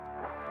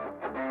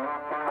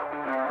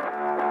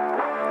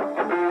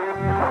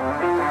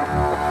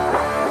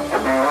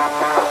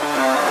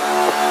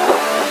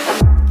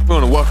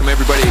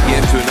everybody,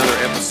 again to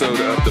another episode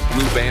of the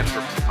Blue Banter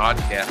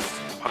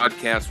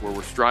podcast where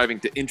we're striving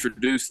to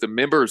introduce the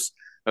members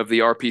of the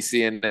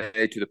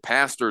RPCNA to the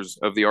pastors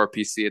of the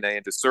RPCNA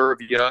and to serve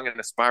young and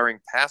aspiring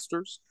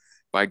pastors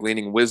by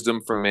gleaning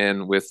wisdom from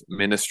men with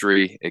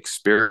ministry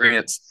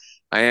experience.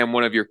 I am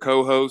one of your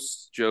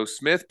co-hosts, Joe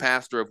Smith,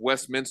 pastor of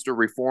Westminster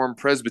Reformed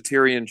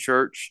Presbyterian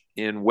Church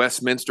in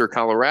Westminster,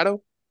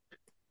 Colorado.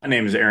 My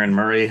name is Aaron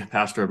Murray,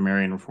 pastor of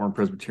Marion Reformed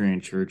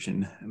Presbyterian Church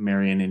in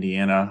Marion,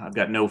 Indiana. I've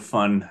got no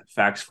fun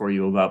facts for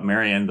you about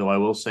Marion, though I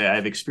will say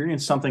I've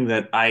experienced something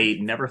that I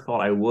never thought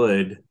I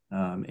would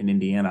in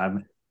Indiana.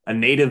 I'm a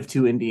native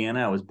to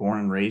Indiana. I was born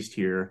and raised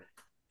here,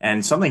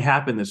 and something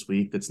happened this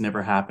week that's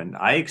never happened.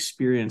 I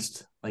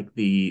experienced like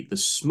the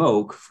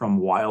smoke from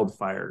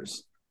wildfires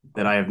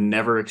that I have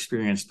never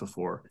experienced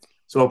before.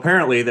 So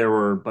apparently there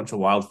were a bunch of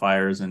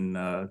wildfires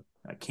in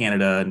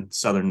Canada and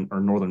southern or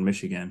northern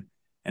Michigan.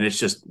 And it's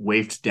just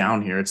wafted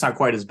down here. It's not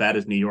quite as bad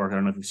as New York. I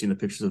don't know if you've seen the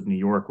pictures of New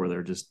York where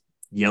they're just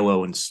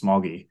yellow and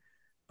smoggy,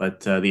 but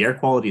the air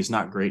quality is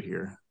not great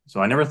here.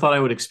 So I never thought I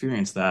would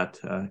experience that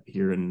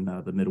here in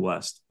the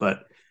Midwest. But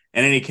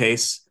in any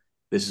case,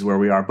 this is where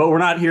we are. But we're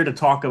not here to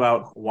talk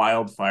about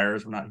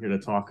wildfires. We're not here to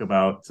talk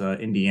about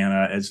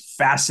Indiana, as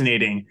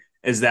fascinating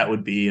as that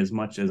would be, as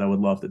much as I would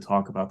love to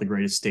talk about the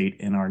greatest state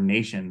in our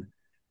nation.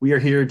 We are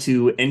here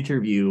to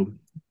interview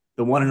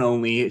the one and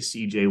only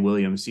C.J.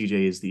 Williams.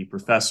 C.J. is the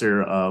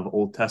professor of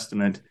Old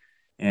Testament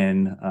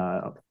and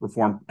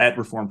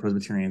Reformed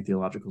Presbyterian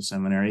Theological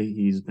Seminary.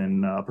 He's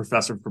been a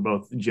professor for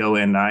both Joe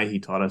and I. He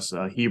taught us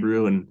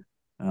Hebrew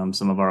and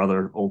some of our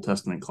other Old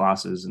Testament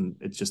classes, and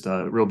it's just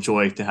a real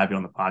joy to have you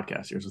on the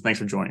podcast here. So thanks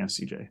for joining us,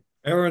 C.J.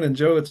 Aaron and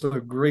Joe, it's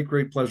a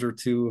great pleasure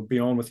to be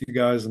on with you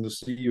guys and to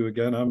see you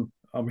again.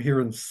 I'm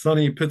here in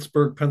sunny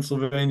Pittsburgh,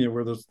 Pennsylvania,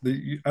 where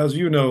as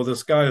you know, the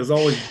sky is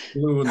always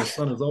blue and the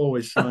sun is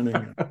always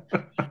shining,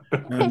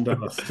 and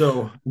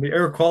so the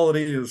air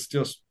quality is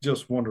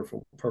just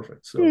wonderful,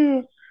 perfect.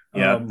 So,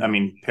 yeah, I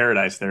mean,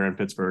 paradise there in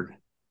Pittsburgh.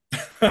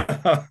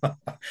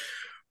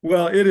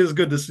 Well, it is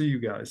good to see you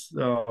guys.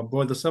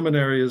 Boy, the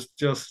seminary is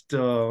just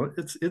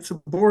it's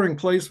a boring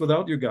place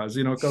without you guys.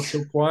 You know, it got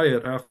so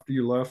quiet after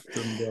you left,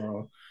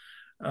 and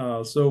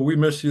so we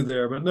miss you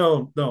there. But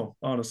no,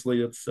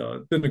 honestly, it's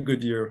been a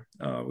good year.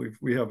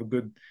 We have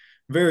a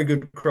very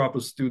good crop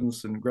of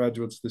students and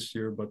graduates this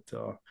year, but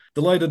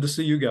delighted to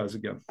see you guys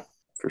again.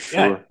 For sure.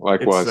 Yeah,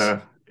 likewise.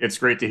 It's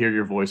great to hear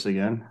your voice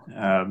again.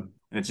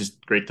 It's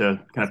just great to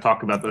kind of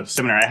talk about the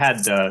seminary. I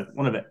had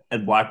one of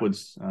Ed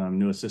Blackwood's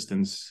new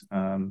assistants.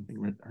 Her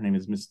name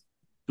is Miss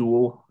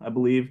Duell, I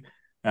believe.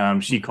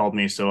 She called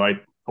me, so I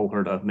told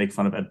her to make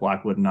fun of Ed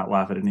Blackwood and not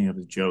laugh at any of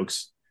his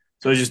jokes.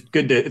 So it's just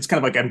good it's kind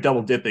of like I'm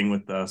double dipping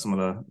with some of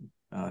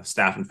the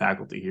staff and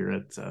faculty here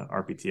at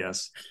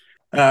RPTS.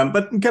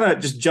 But kind of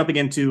just jumping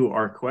into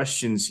our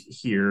questions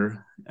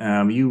here,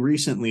 you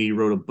recently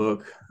wrote a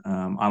book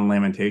on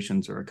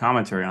Lamentations, or a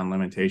commentary on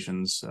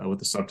Lamentations with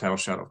the subtitle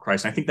Shadow of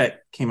Christ. And I think that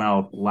came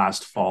out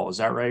last fall. Is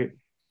that right?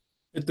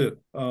 It did.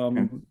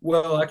 Okay.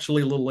 Well,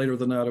 actually a little later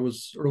than that. It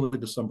was early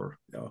December.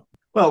 Yeah.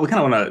 Well, we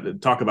kind of want to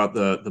talk about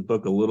the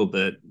book a little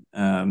bit.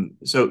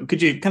 So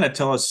could you kind of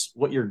tell us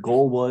what your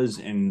goal was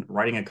in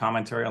writing a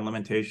commentary on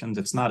Lamentations?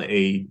 It's not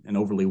an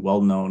overly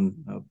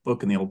well-known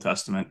book in the Old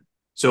Testament.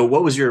 So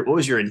what was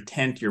your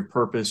intent, your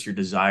purpose, your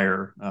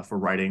desire for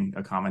writing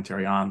a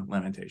commentary on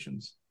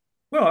Lamentations?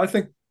 Well, I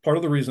think part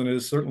of the reason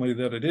is certainly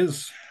that it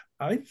is,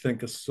 I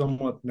think, a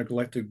somewhat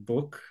neglected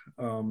book,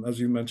 as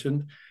you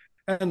mentioned.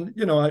 And,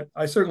 you know,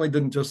 I certainly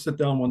didn't just sit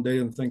down one day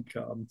and think,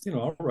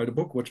 I'll write a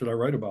book. What should I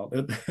write about?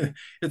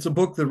 It's a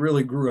book that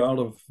really grew out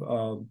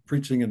of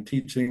preaching and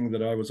teaching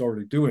that I was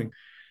already doing.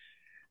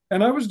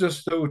 And I was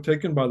just so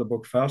taken by the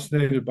book,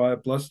 fascinated by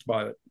it, blessed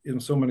by it in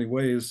so many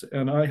ways.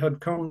 And I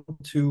had come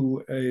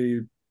to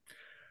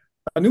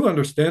a new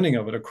understanding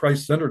of it, a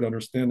Christ-centered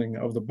understanding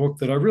of the book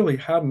that I really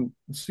hadn't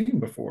seen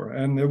before.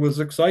 And it was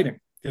exciting,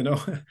 you know.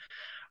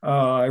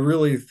 I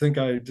really think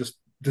I just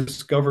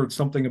discovered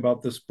something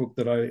about this book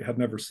that I had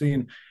never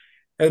seen.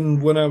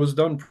 And when I was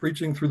done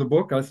preaching through the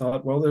book, I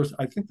thought, well,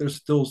 I think there's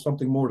still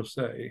something more to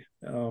say.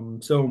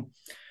 So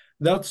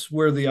that's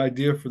where the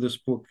idea for this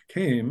book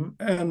came.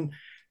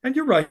 And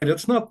you're right,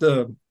 it's not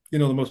the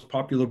most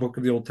popular book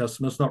of the Old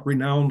Testament. It's not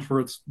renowned for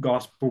its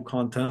gospel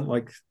content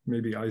like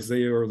maybe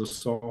Isaiah or the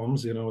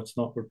Psalms. You know, it's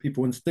not where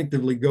people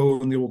instinctively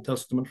go in the Old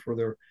Testament for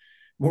their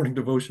morning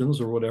devotions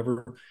or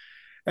whatever.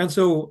 And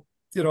so,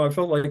 I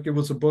felt like it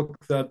was a book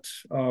that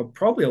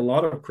probably a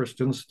lot of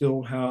Christians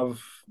still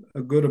have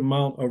a good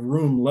amount of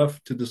room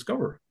left to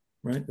discover,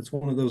 right? It's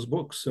one of those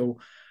books. So,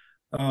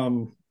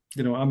 I'm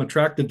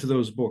attracted to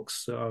those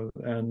books.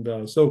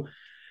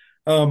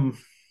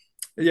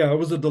 Yeah, it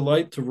was a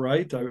delight to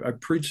write. I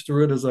preached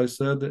through it, as I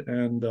said,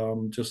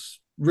 and just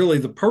really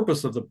the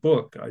purpose of the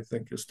book, I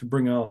think, is to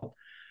bring out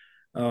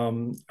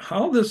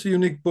how this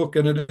unique book,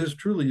 and it is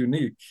truly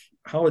unique,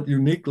 how it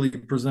uniquely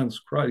presents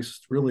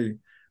Christ, really.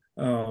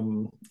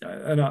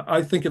 And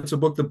I think it's a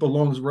book that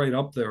belongs right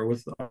up there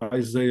with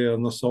Isaiah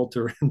and the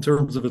Psalter in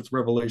terms of its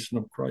revelation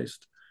of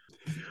Christ.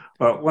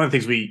 Well, one of the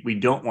things we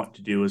don't want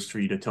to do is for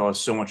you to tell us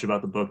so much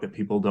about the book that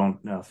people don't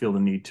feel the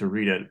need to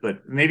read it,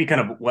 but maybe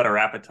kind of whet our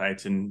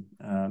appetites and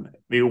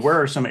maybe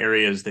where are some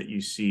areas that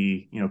you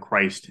see,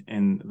 Christ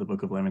in the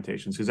Book of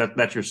Lamentations? Because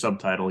that's your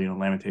subtitle,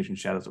 Lamentations,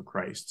 Shadows of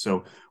Christ.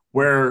 So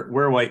where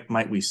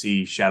might we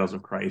see shadows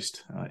of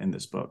Christ in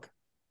this book?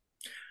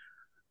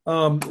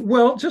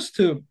 Well, just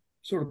to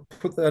sort of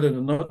put that in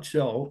a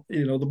nutshell,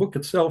 the book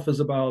itself is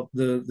about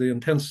the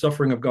intense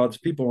suffering of God's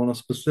people on a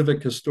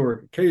specific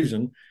historic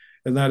occasion,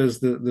 and that is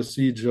the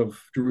siege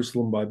of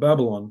Jerusalem by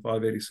Babylon,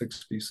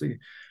 586 BC.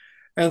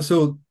 And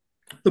so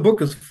the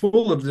book is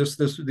full of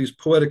these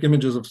poetic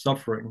images of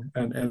suffering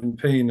and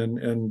pain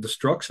and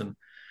destruction.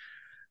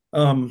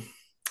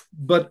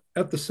 But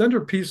at the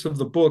centerpiece of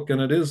the book,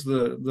 and it is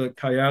the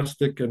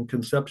chiastic and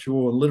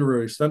conceptual and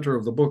literary center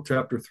of the book,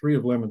 chapter 3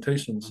 of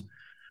Lamentations,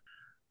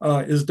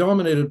 is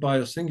dominated by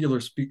a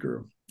singular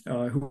speaker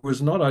who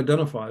is not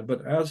identified,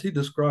 but as he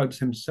describes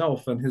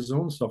himself and his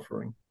own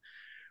suffering,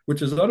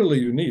 which is utterly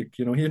unique.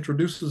 He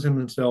introduces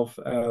himself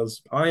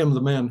as, I am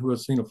the man who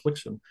has seen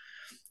affliction.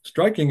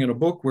 Striking in a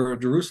book where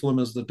Jerusalem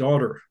is the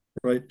daughter,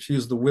 right? She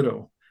is the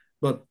widow,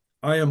 but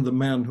I am the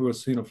man who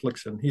has seen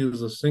affliction. He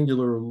is a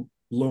singular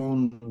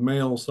lone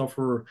male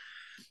sufferer.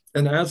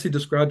 And as he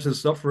describes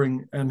his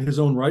suffering and his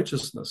own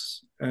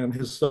righteousness and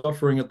his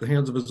suffering at the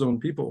hands of his own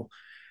people,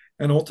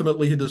 and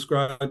ultimately, he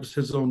describes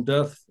his own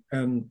death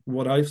and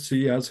what I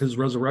see as his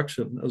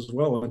resurrection as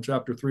well in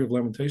chapter 3 of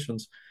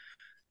Lamentations.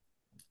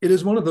 It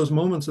is one of those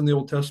moments in the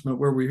Old Testament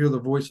where we hear the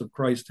voice of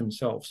Christ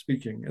himself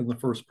speaking in the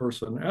first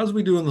person, as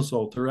we do in the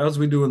Psalter, as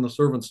we do in the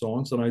servant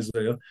songs in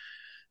Isaiah.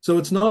 So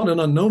it's not an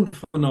unknown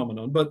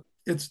phenomenon, but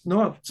it's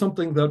not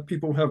something that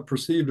people have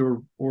perceived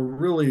or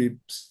really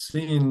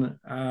seen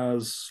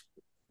as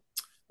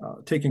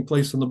taking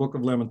place in the book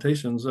of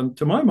Lamentations. And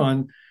to my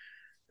mind,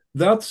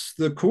 that's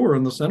the core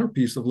and the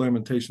centerpiece of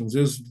Lamentations,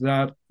 is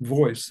that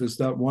voice, is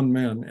that one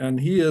man. And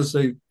he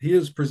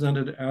is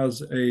presented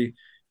as a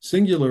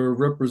singular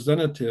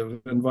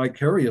representative and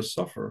vicarious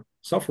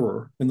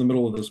sufferer in the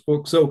middle of this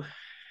book. So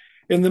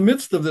in the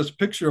midst of this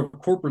picture of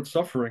corporate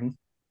suffering,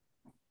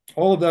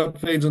 all of that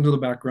fades into the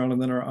background,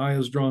 and then our eye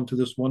is drawn to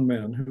this one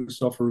man who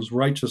suffers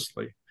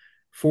righteously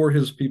for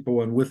his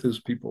people and with his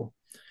people.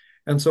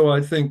 And so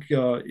I think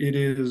it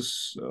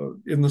is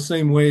in the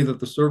same way that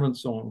the servant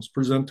songs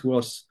present to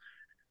us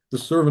the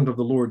servant of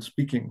the Lord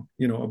speaking,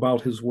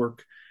 about his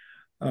work.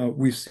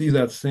 We see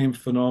that same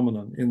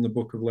phenomenon in the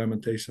book of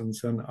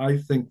Lamentations, and I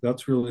think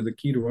that's really the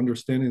key to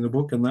understanding the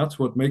book, and that's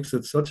what makes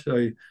it such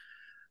a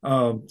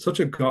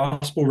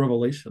gospel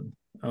revelation,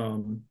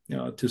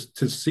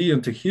 to see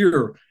and to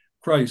hear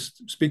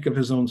Christ speak of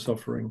his own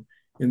suffering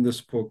in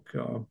this book.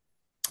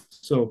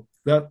 So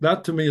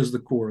that to me is the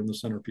core and the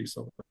centerpiece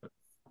of it.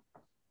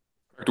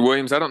 Dr.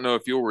 Williams, I don't know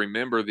if you'll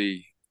remember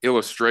the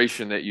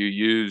illustration that you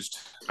used.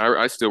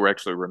 I still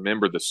actually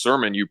remember the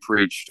sermon you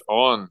preached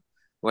on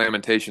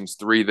Lamentations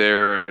 3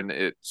 there, and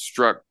it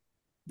struck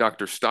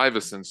Dr.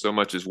 Stuyvesant so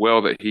much as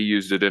well that he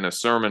used it in a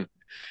sermon.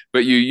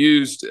 But you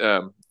used,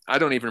 I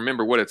don't even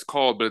remember what it's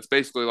called, but it's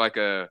basically like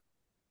a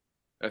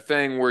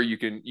thing where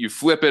you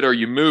flip it or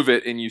you move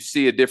it and you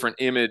see a different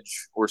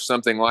image or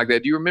something like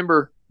that. Do you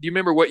remember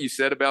what you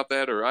said about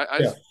that? Or I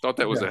Yeah. thought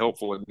that was a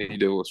helpful and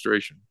neat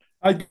illustration.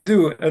 I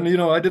do. And,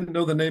 I didn't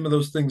know the name of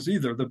those things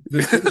either.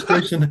 This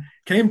illustration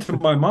came to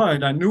my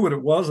mind. I knew what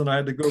it was, and I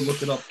had to go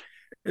look it up.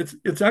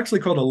 It's actually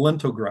called a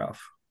lentograph,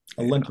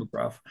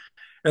 lentograph.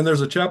 And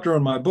there's a chapter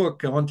in my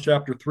book on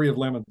chapter 3 of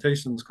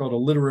Lamentations called a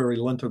literary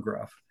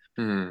lentograph.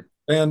 Mm-hmm.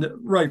 And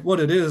right, what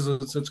it is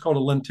it's called a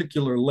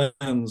lenticular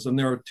lens, and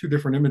there are two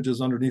different images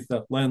underneath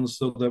that lens,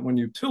 so that when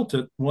you tilt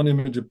it, one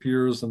image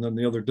appears and then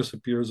the other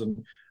disappears,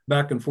 and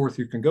back and forth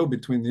you can go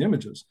between the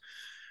images.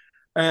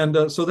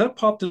 And so that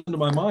popped into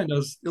my mind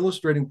as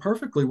illustrating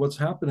perfectly what's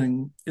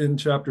happening in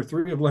chapter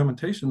 3 of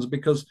Lamentations,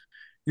 because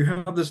you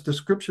have this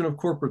description of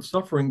corporate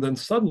suffering, then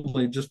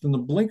suddenly, just in the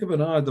blink of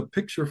an eye, the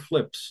picture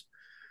flips.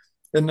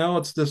 And now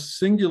it's this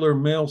singular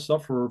male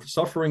sufferer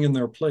suffering in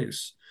their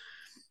place.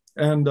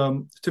 And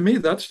to me,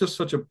 that's just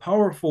such a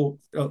powerful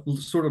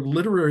sort of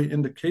literary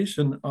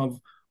indication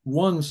of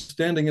one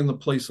standing in the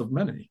place of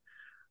many.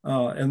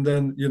 And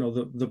then,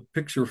 the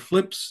picture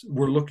flips.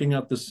 We're looking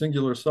at the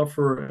singular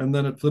sufferer, and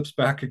then it flips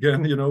back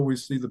again. We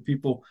see the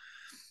people.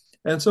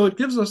 And so it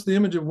gives us the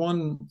image of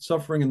one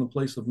suffering in the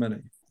place of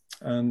many.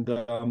 And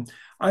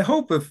I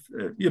hope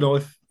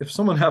if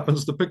someone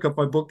happens to pick up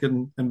my book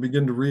and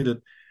begin to read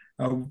it,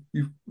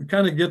 you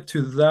kind of get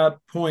to that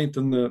point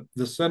in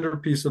the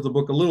centerpiece of the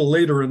book a little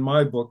later in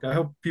my book. I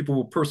hope people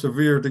will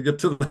persevere to get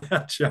to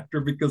that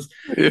chapter, because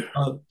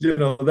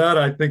that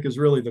I think is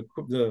really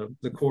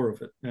the core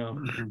of it.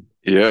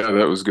 Yeah,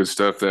 that was good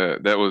stuff.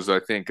 That was, I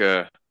think,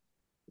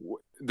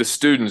 the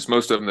students,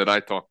 most of them that I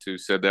talked to,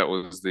 said that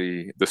was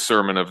the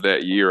sermon of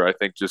that year. I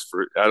think just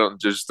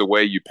the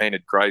way you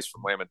painted Christ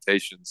from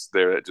Lamentations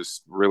there, that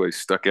just really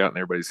stuck out in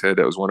everybody's head.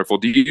 That was wonderful.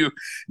 Do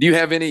you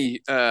have any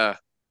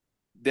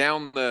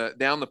down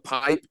the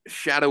pipe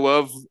shadow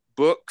of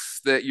books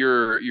that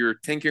you're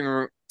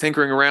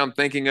tinkering around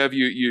thinking of?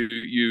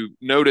 You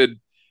noted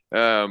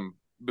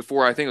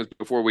before, I think it was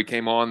before we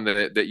came on,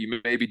 that you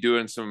may be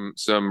doing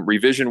some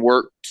revision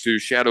work to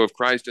Shadow of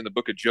Christ in the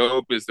Book of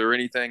Job. Is there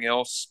anything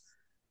else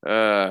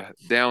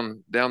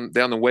down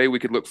the way we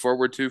could look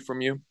forward to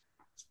from you?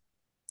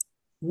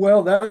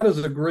 Well, that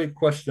is a great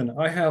question.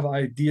 I have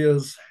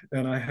ideas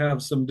and I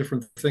have some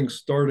different things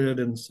started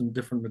and some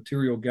different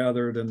material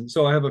gathered. And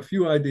so I have a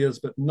few ideas,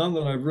 but none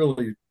that I've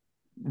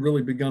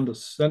really begun to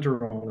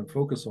center on and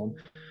focus on.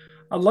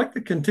 I'd like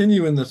to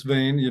continue in this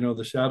vein,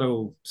 the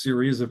Shadow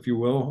series, if you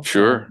will.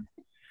 Sure.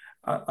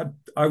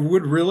 I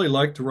would really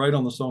like to write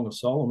on the Song of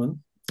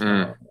Solomon.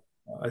 Mm.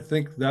 I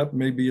think that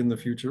may be in the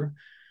future.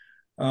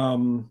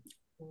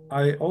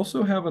 I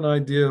also have an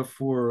idea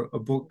for a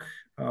book,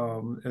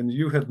 and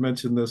you had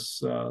mentioned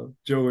this,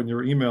 Joe, in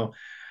your email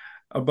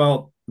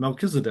about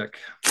Melchizedek,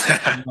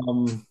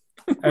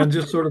 and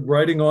just sort of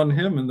writing on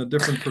him and the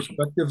different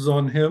perspectives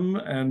on him,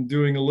 and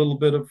doing a little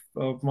bit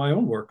of my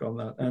own work on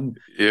that. And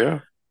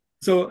Yeah.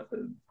 so,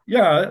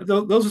 yeah,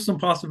 those are some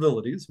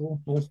possibilities.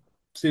 We'll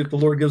see if the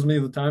Lord gives me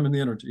the time and the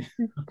energy.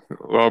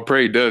 Well, I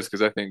pray he does,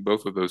 because I think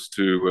both of those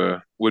two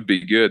would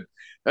be good.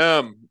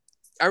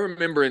 I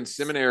remember in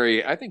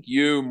seminary, I think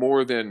you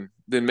more than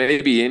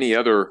maybe any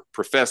other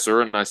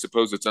professor, and I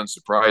suppose it's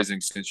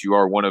unsurprising since you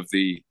are one of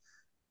the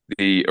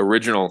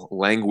original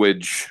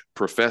language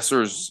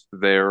professors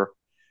there.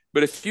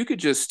 But if you could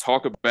just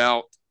talk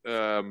about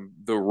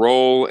the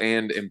role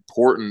and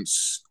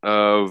importance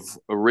of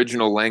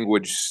original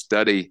language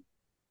study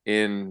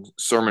in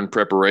sermon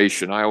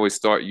preparation. I always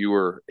thought you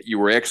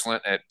were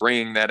excellent at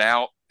bringing that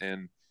out,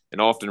 and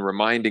often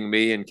reminding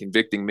me and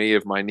convicting me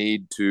of my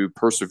need to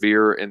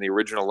persevere in the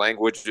original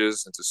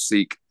languages and to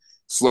seek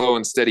slow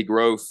and steady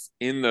growth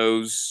in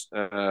those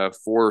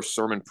for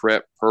sermon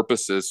prep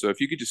purposes. So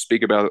if you could just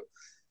speak about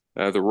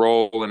the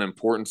role and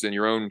importance in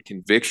your own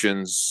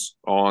convictions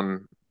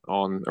on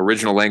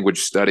original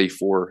language study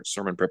for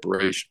sermon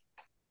preparation.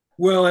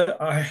 Well,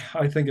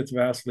 I think it's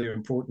vastly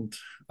important.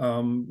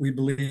 We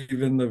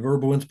believe in the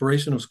verbal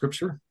inspiration of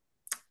Scripture.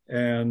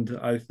 And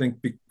I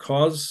think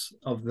because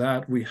of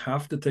that, we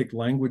have to take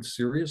language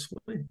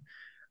seriously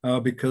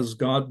because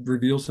God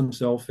reveals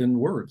himself in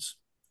words.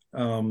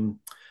 And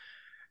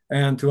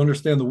to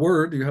understand the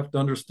word, you have to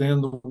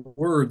understand the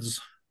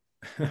words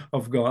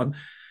of God.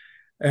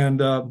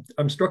 And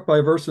I'm struck by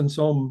a verse in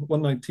Psalm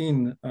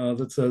 119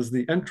 that says,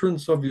 "The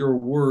entrance of your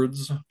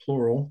words,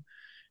 plural,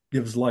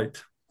 gives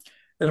light."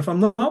 And if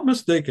I'm not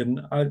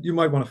mistaken, you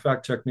might want to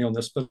fact check me on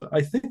this, but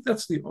I think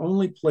that's the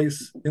only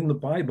place in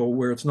the Bible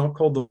where it's not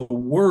called the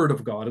Word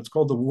of God, it's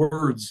called the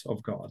words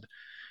of God.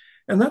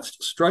 And that's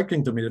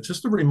striking to me. It's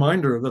just a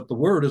reminder that the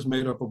Word is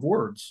made up of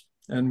words.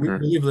 And we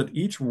believe that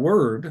each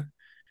word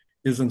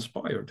is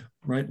inspired,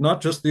 right? Not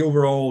just the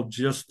overall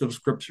gist of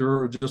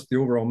Scripture or just the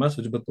overall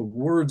message, but the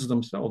words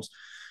themselves.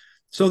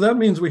 So that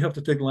means we have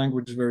to take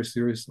language very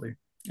seriously,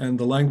 and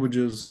the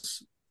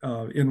languages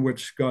in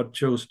which God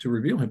chose to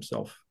reveal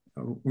himself.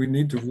 We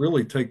need to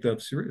really take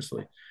that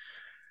seriously.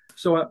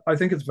 So I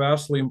think it's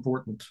vastly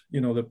important,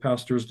 that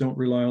pastors don't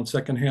rely on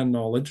secondhand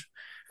knowledge.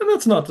 And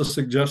that's not to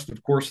suggest,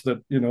 of course, that,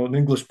 an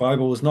English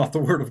Bible is not the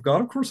word of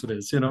God. Of course it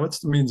is. It's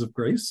the means of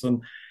grace,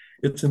 and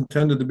it's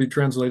intended to be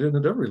translated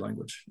into every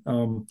language.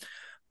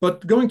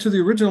 But going to the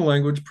original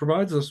language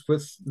provides us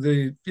with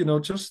the,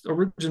 just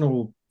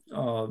original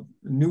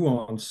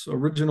nuance,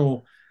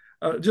 original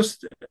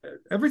just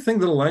everything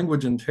that a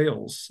language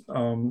entails,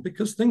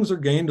 because things are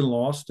gained and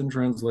lost in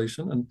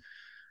translation,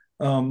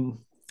 and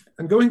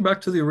going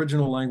back to the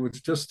original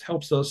language just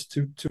helps us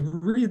to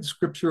read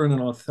Scripture in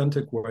an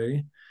authentic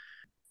way.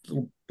 A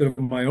little bit of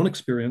my own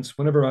experience: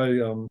 whenever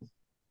I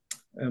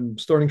am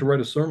starting to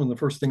write a sermon, the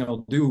first thing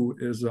I'll do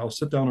is I'll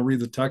sit down and read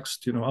the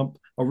text. I'll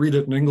read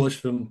it in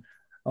English, and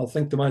I'll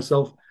think to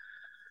myself,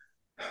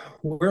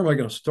 where am I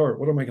going to start?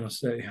 What am I going to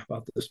say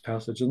about this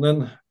passage? And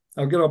then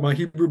I'll get out my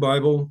Hebrew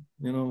Bible,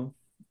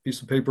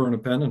 piece of paper and a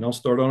pen, and I'll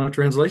start on a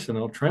translation.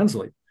 I'll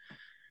translate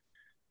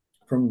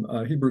from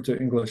Hebrew to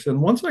English.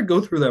 And once I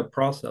go through that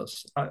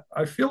process,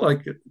 I feel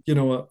like,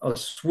 a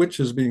switch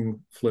is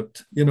being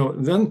flipped.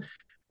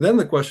 Then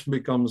the question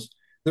becomes,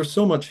 there's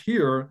so much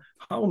here.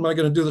 How am I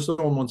going to do this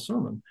all in one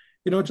sermon?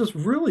 It just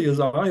really is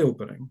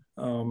eye-opening.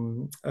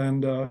 And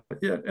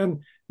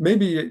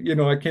maybe,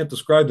 I can't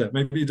describe that.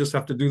 Maybe you just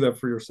have to do that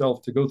for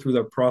yourself, to go through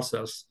that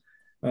process.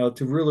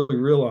 To really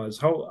realize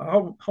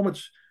how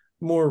much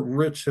more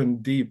rich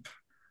and deep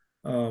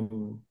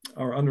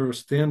our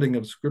understanding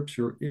of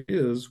Scripture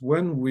is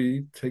when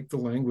we take the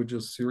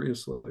languages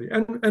seriously.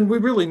 And we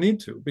really need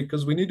to,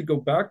 because we need to go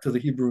back to the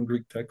Hebrew and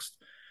Greek text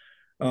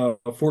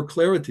for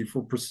clarity,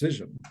 for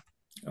precision.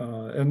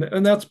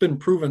 And that's been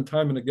proven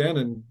time and again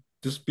in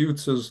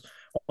disputes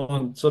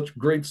on such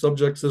great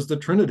subjects as the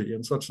Trinity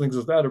and such things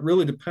as that. It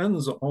really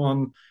depends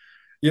on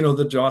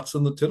the jots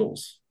and the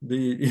tittles,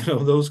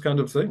 those kind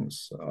of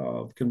things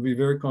can be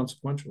very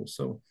consequential.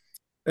 So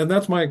And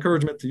that's my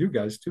encouragement to you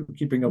guys too,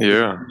 keeping up with.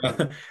 Yeah.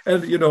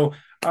 And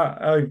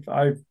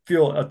I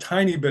feel a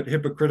tiny bit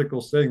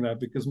hypocritical saying that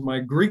because my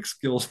Greek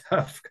skills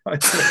have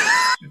kind of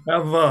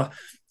have uh,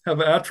 have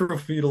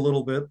atrophied a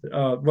little bit.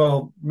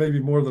 Well, maybe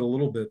more than a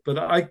little bit, but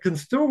I can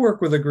still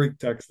work with a Greek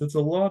text. It's a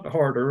lot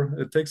harder.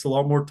 It takes a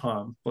lot more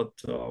time, but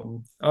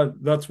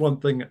that's one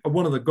thing.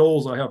 One of the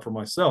goals I have for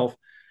myself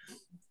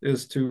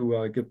is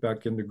to get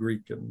back into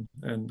Greek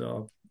and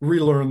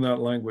relearn that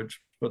language.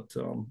 But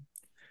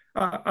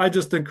I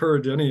just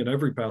encourage any and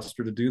every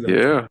pastor to do that.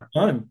 Yeah.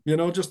 Time,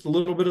 just a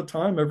little bit of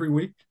time every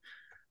week.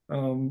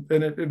 And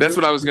it That's really,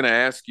 what I was going to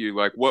ask you.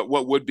 Like, what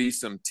would be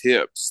some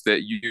tips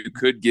that you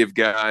could give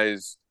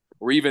guys,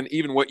 or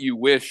even what you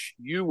wish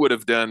you would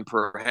have done,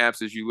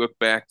 perhaps as you look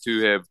back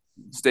to have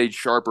stayed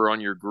sharper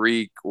on your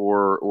Greek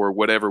or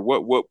whatever.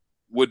 What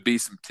would be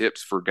some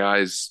tips for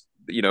guys?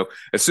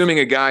 Assuming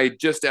a guy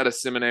just out of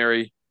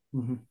seminary,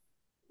 Mhm.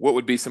 what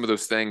would be some of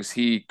those things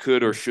he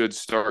could or should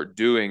start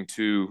doing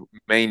to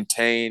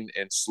maintain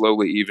and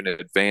slowly even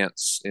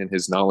advance in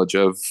his knowledge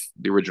of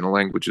the original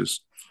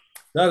languages?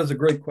 That is a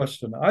great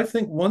question. I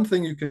think one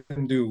thing you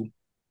can do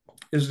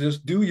is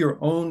just do your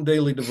own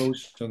daily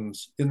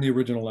devotions in the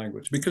original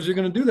language because you're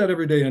going to do that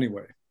every day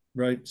anyway,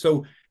 right?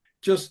 So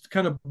just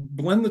kind of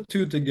blend the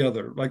two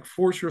together, like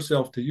force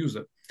yourself to use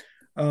it.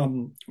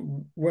 Um,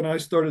 when I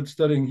started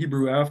studying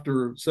Hebrew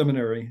after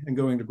seminary and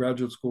going to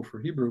graduate school for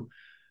Hebrew,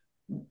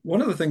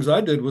 one of the things I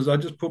did was I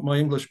just put my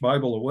English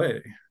Bible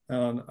away.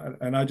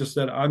 And I just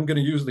said, I'm going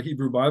to use the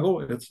Hebrew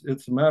Bible.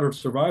 It's a matter of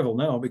survival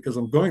now because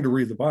I'm going to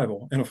read the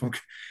Bible.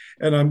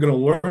 And I'm going to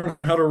learn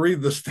how to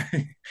read this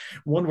thing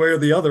one way or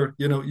the other.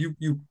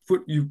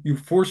 You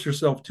force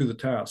yourself to the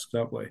task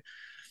that way.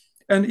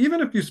 And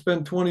even if you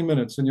spend 20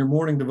 minutes in your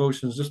morning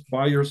devotions just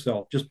by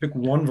yourself, just pick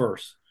one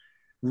verse,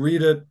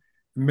 read it,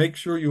 make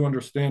sure you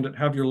understand it,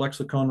 have your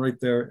lexicon right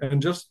there,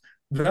 and just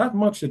that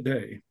much a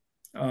day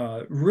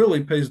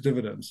really pays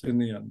dividends in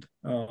the end.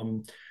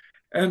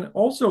 And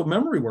also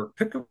memory work.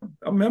 Pick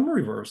a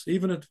memory verse,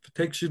 even if it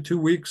takes you 2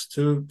 weeks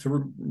to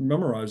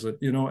memorize it.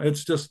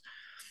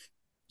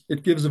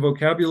 It gives a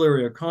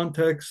vocabulary, a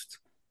context.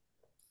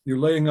 You're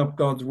laying up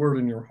God's word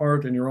in your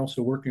heart, and you're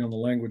also working on the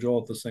language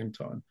all at the same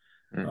time.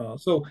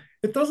 So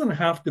it doesn't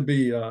have to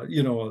be,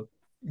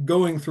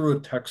 going through a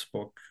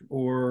textbook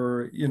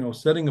or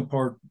setting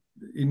apart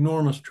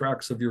enormous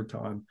tracts of your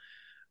time.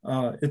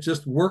 It's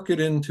just work it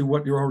into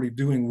what you're already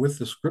doing with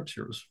the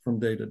scriptures from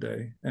day to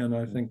day, and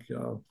I think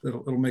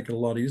it'll make it a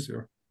lot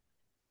easier.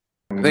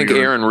 I think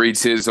Aaron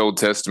reads his Old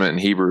Testament in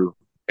Hebrew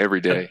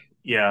every day.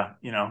 Yeah,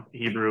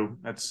 Hebrew.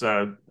 That's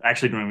I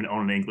actually don't even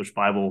own an English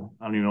Bible.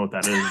 I don't even know what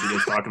that is. What you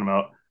guys talking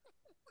about?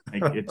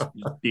 Like it's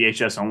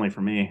VHS only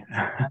for me.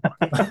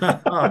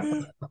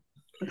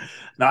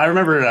 Now I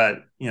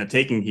remember,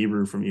 taking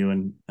Hebrew from you,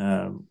 and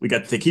we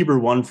got to take Hebrew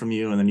 1 from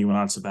you, and then you went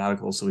on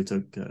sabbatical, so we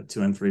took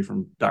 2 and 3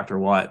 from Dr.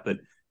 Watt. But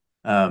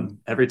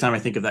every time I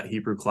think of that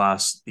Hebrew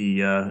class,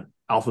 the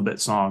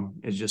alphabet song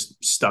is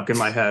just stuck in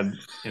my head.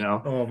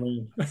 Oh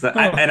man.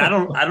 And I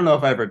don't know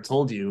if I ever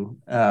told you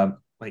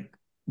like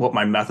what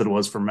my method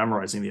was for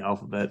memorizing the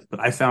alphabet, but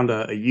I found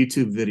a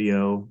YouTube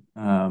video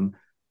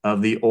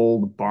of the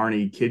old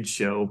Barney kids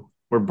show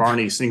where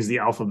Barney sings the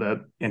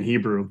alphabet in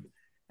Hebrew.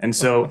 And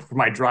so for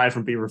my drive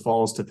from Beaver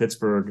Falls to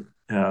Pittsburgh,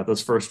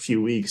 those first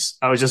few weeks,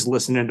 I was just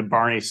listening to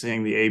Barney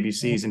sing the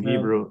ABCs in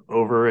Hebrew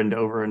over and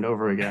over and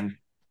over again.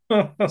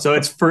 So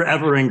it's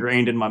forever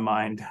ingrained in my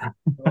mind.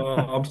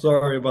 I'm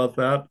sorry about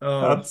that.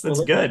 That's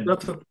good.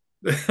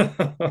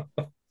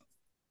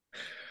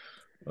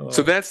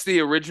 So that's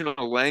the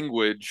original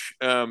language.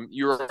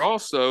 You're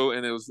also,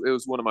 and it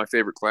was one of my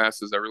favorite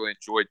classes. I really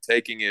enjoyed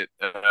taking it.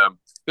 The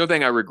only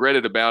thing I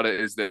regretted about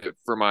it is that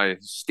for my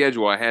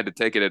schedule, I had to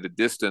take it at a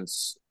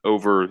distance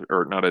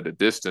or not at a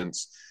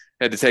distance,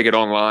 had to take it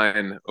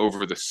online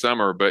over the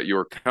summer. But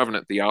your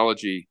covenant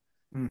theology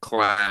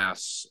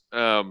class,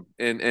 and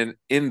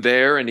in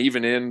there, and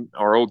even in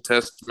our Old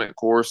Testament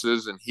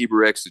courses and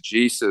Hebrew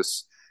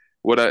exegesis,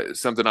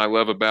 something I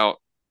love about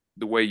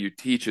the way you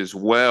teach as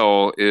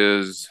well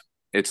is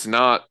it's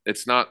not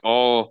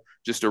all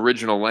just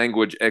original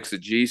language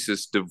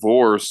exegesis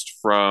divorced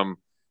from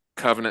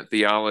covenant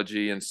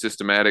theology and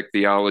systematic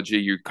theology.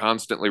 You're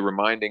constantly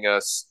reminding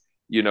us,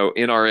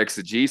 in our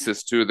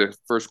exegesis, two of the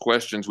first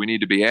questions we need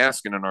to be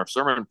asking in our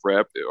sermon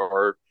prep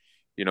are,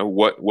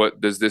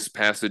 what does this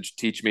passage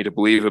teach me to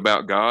believe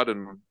about God,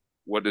 and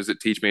what does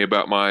it teach me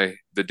about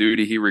the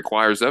duty He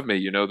requires of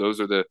me? Those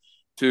are the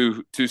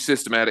two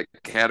systematic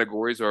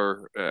categories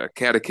our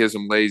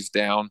catechism lays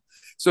down.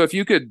 So if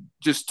you could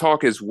just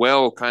talk as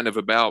well kind of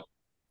about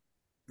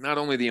not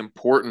only the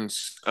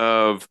importance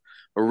of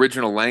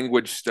original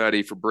language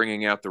study for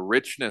bringing out the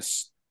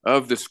richness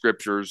of the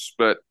scriptures,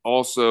 but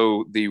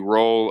also the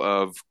role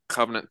of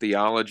covenant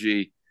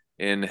theology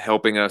in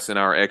helping us in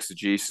our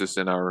exegesis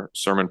and our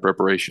sermon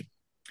preparation.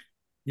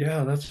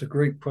 Yeah, that's a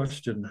great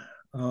question.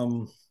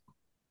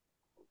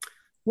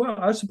 Well,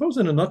 I suppose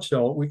in a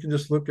nutshell, we can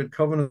just look at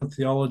covenant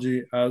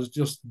theology as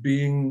just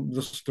being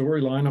the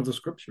storyline of the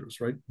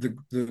scriptures, right? The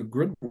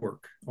grid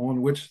work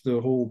on which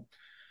the whole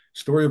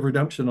story of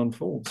redemption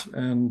unfolds.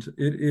 And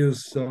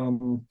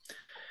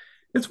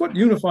it's what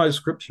unifies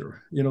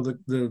scripture,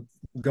 the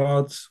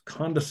God's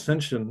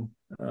condescension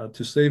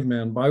to save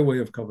man by way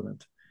of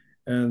covenant,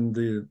 and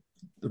the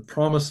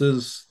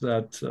promises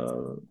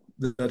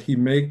that he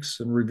makes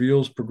and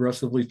reveals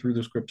progressively through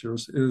the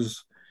scriptures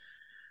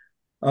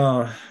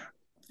uh,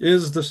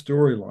 is the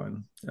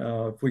storyline,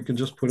 if we can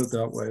just put it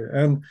that way.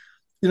 And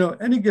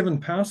any given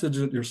passage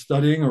that you're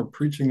studying or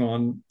preaching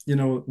on,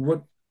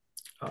 what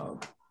uh,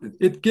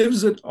 it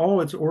gives it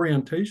all its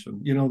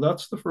orientation.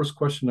 That's the first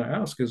question to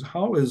ask: is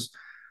how is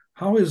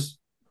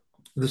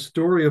the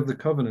story of the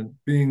covenant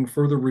being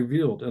further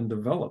revealed and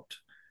developed?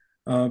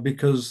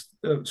 Because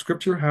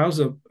Scripture has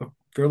a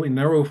fairly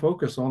narrow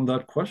focus on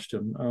that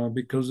question,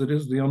 because it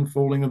is the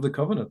unfolding of the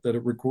covenant that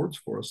it records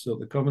for us, so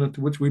the covenant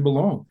to which we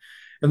belong.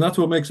 And that's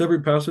what makes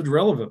every passage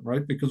relevant,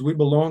 right? Because we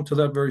belong to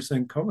that very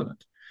same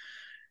covenant.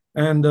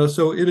 And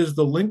so it is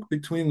the link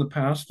between the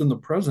past and the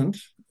present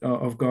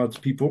of God's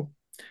people.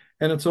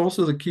 And it's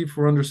also the key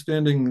for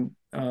understanding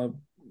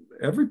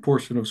every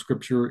portion of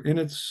Scripture in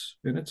its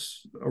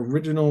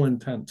original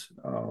intent,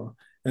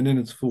 and in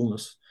its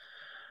fullness.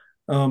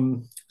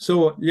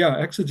 So yeah,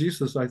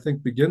 exegesis, I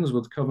think, begins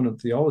with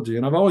covenant theology.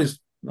 And I've always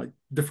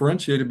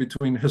differentiated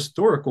between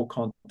historical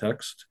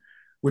context,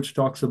 which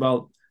talks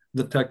about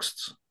the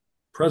text's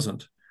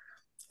present,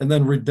 and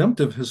then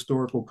redemptive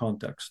historical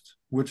context,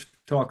 which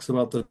talks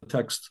about the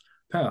text's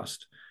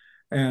past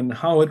and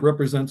how it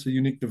represents a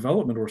unique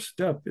development or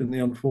step in the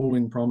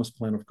unfolding promise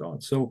plan of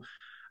God. So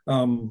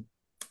um,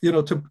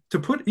 to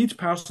put each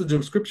passage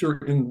of scripture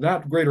in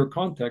that greater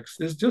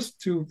context is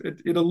just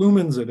it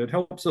illumines it. It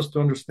helps us to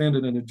understand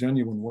it in a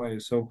genuine way.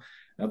 So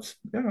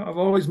I've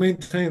always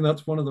maintained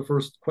that's one of the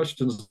first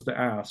questions to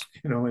ask,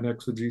 in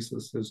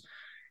exegesis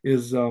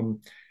is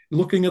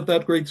looking at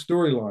that great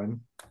storyline.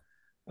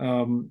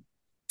 Um,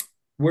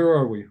 where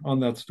are we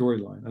on that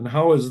storyline? And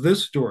how is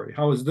this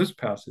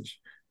passage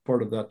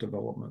part of that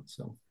development?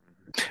 So,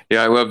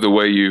 Yeah, I love the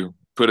way you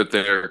put it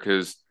there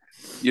because,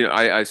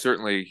 I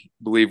certainly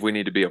believe we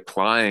need to be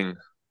applying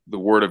the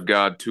Word of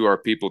God to our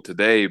people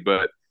today,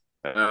 but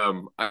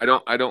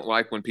I don't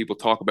like when people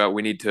talk about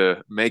we need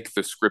to make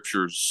the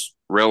Scriptures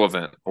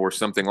relevant or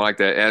something like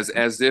that,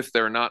 as if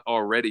they're not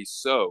already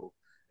so.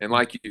 And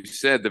like you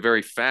said, the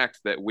very fact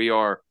that we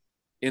are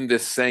in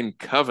this same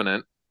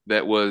covenant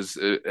that was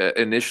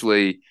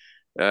initially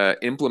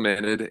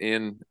implemented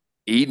in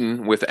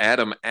Eden with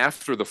Adam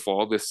after the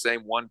fall, this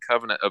same one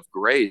covenant of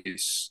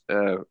grace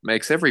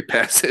makes every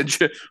passage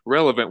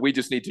relevant. We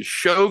just need to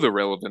show the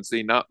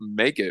relevancy, not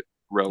make it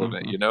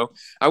relevant. Mm-hmm.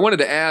 I wanted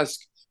to ask,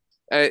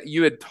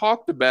 you had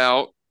talked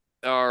about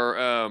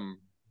our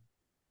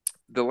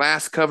the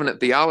last covenant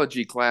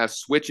theology class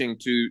switching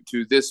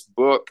to this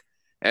book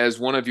as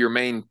one of your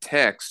main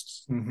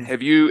texts.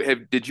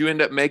 mm-hmm. Did you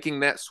end up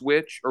making that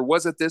switch, or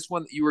was it this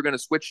one that you were going to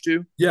switch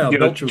to? Yeah,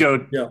 Belcher's.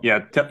 Joe, Yeah. yeah,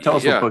 tell us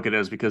what Yeah, book it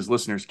is because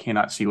listeners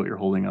cannot see what you're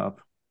holding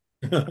up.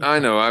 I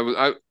know.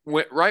 I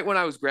went right when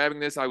I was grabbing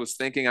this, I was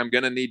thinking I'm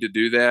going to need to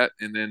do that,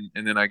 and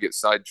then I get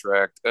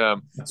sidetracked.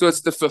 So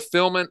it's the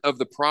fulfillment of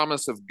the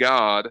promise of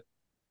God,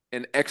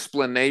 an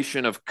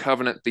explanation of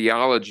covenant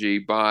theology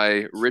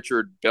by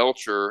Richard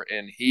Belcher,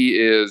 and he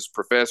is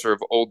professor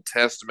of Old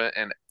Testament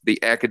and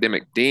the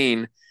academic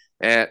dean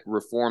at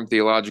Reformed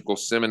Theological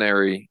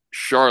Seminary,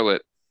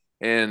 Charlotte.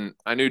 And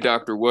I knew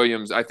Dr.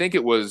 Williams. I think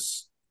it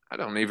was. I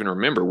don't even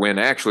remember when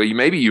actually.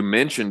 Maybe you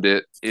mentioned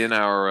it in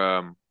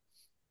our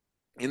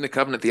in the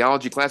covenant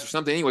theology class or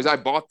something. Anyways, I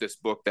bought this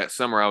book that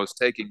summer I was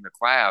taking the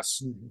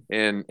class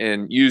Mm-hmm.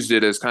 and used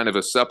it as kind of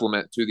a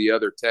supplement to the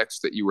other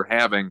texts that you were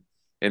having.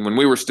 And when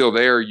we were still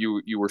there,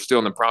 you were still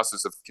in the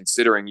process of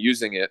considering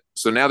using it.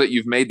 So now that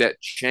you've made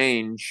that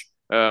change,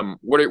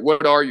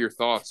 what are your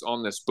thoughts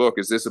on this book?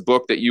 Is this a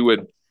book that you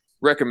would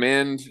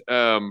recommend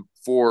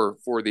for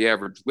the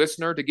average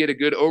listener to get a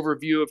good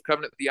overview of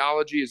covenant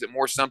theology? Is it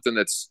more something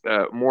that's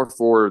more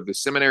for the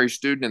seminary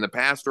student and the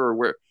pastor,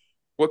 or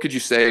what could you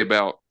say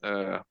about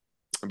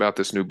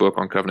this new book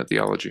on covenant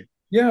theology?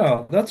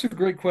 Yeah, that's a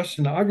great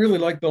question. I really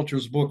like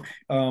Belcher's book,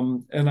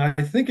 and I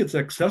think it's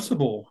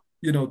accessible,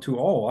 to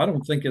all. I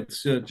don't think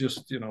it's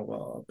just,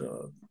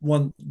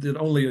 one that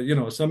only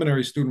a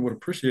seminary student would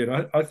appreciate.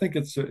 I think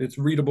it's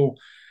readable,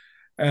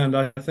 and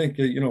I think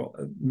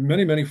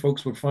many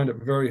folks would find it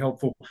very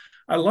helpful.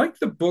 I like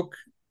the book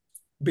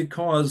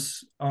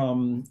because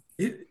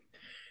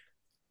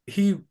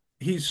he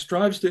he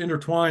strives to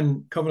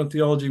intertwine covenant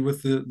theology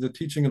with the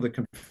teaching of the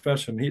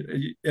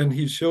confession. And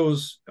he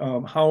shows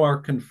how our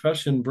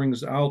confession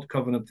brings out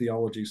covenant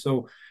theology.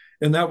 So,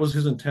 and that was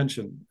his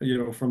intention,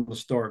 from the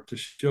start, to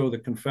show the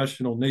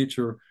confessional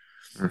nature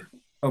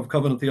of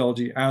covenant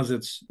theology as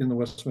it's in the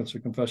Westminster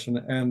Confession.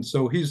 And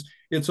so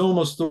it's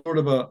almost sort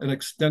of an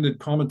extended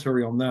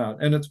commentary on that,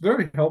 and it's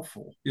very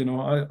helpful.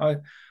 I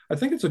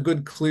think it's a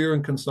good, clear,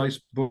 and concise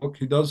book.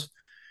 He does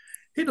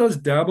he does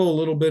dabble a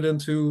little bit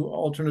into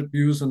alternate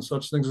views and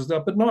such things as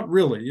that, but not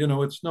really.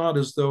 It's not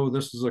as though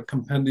this is a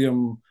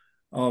compendium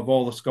of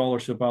all the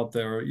scholarship out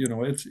there.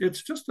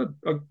 It's just a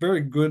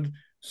very good,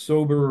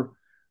 sober,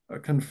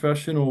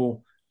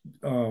 confessional,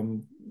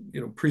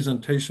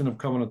 presentation of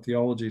covenant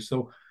theology.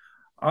 So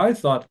I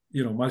thought,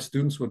 my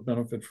students would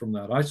benefit from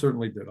that. I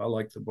certainly did. I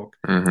liked the book.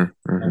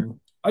 Mm-hmm, mm-hmm.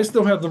 I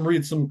still have them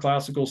read some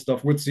classical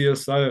stuff.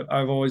 Witzius,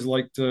 I've always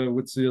liked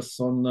Witzius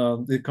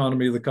on the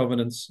economy of the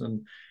covenants,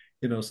 and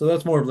so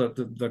that's more of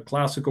the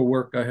classical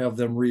work I have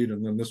them read,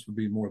 and then this would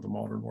be more the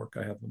modern work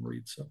I have them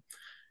read. So,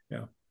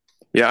 yeah.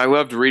 Yeah, I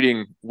loved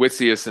reading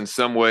Witzius in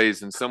some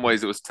ways. In some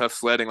ways, it was tough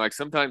sledding. Like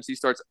sometimes he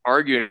starts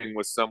arguing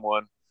with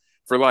someone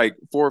for like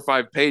 4 or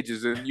 5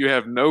 pages, and you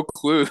have no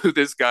clue who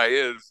this guy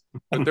is.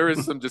 But there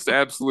is some just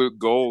absolute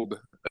gold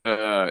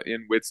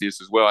in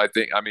Witzius as well. I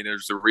think, I mean,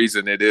 there's a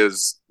reason it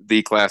is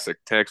the classic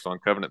text on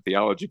covenant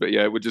theology. But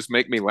yeah, it would just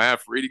make me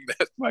laugh reading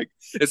that. Like,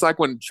 it's like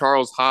when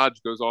Charles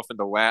Hodge goes off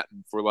into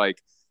Latin for like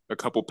a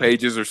couple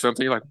pages or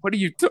something. You're like, what are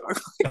you,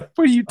 what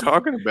are you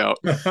talking about?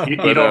 You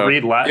don't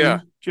read Latin, yeah,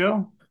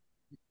 Joe?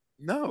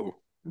 no.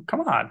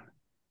 Come on.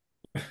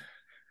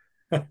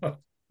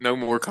 No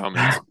more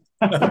comments.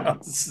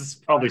 This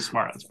is probably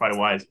smart. That's probably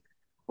wise.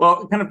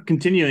 Well, kind of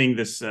continuing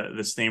this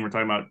theme, we're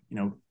talking about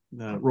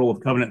the role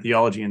of covenant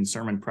theology in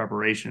sermon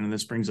preparation, and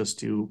this brings us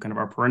to kind of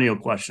our perennial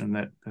question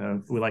that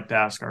we like to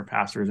ask our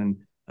pastors and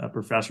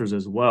professors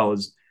as well,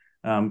 is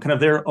kind of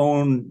their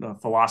own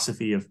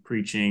philosophy of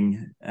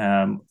preaching.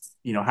 How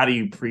do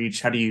you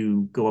preach? How do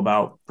you go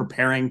about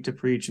preparing to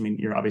preach? I mean,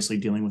 you're obviously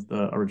dealing with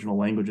the original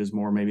languages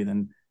more maybe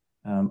than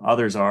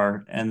others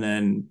are, and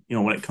then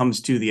when it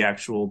comes to the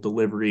actual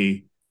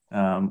delivery.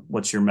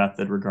 What's your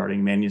method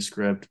regarding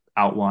manuscript,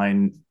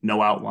 outline,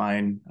 no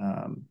outline?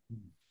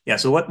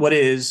 So what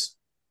is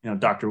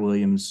Dr.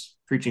 Williams'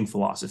 preaching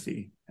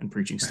philosophy and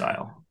preaching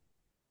style?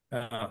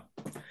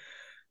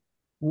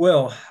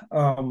 Well,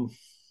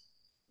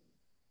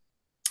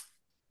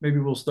 maybe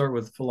we'll start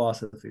with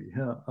philosophy.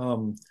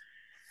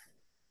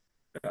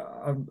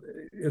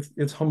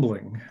 It's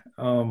humbling.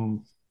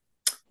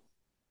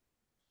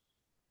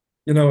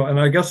 And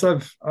I guess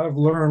I've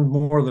learned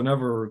more than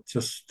ever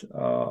just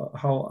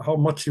how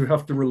much you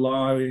have to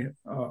rely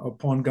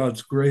upon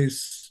God's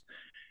grace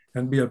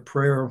and be at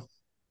prayer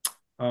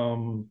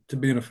to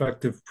be an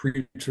effective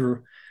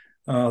preacher.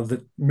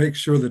 That makes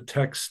sure the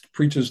text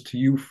preaches to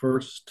you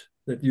first.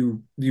 That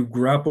you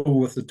grapple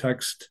with the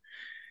text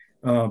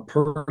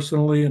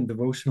personally and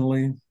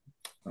devotionally.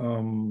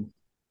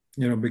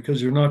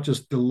 Because you're not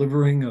just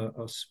delivering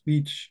a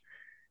speech.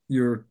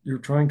 You're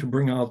trying to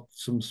bring out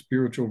some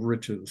spiritual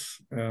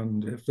riches,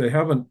 and if they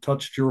haven't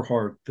touched your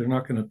heart, they're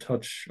not going to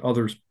touch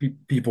others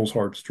people's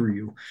hearts through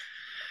you.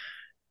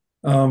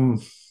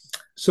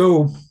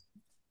 So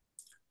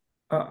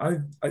I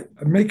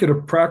make it a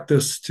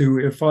practice to,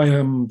 if I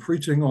am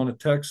preaching on a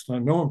text, I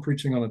know I'm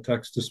preaching on a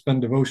text, to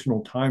spend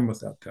devotional time with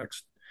that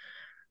text,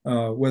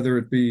 whether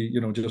it be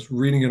just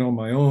reading it on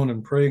my own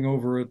and praying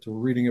over it, or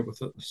reading it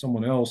with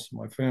someone else,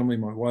 my family,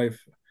 my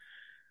wife.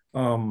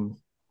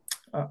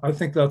 I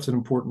think that's an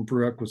important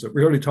prerequisite.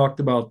 We already talked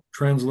about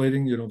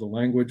translating, the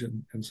language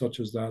and such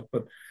as that,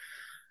 but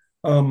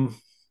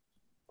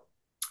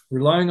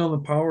relying on the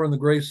power and the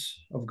grace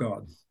of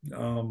God.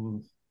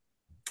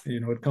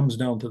 It comes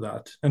down to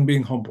that, and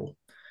being humble.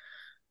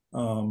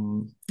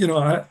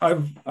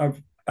 I've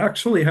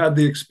actually had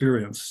the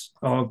experience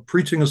of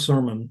preaching a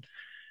sermon,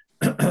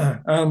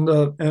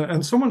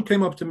 and someone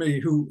came up to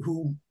me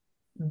who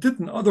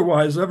didn't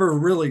otherwise ever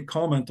really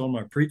comment on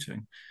my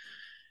preaching,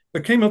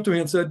 but came up to me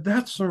and said,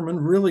 "That sermon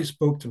really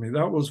spoke to me.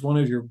 That was one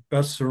of your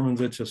best sermons.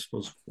 It just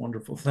was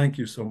wonderful. Thank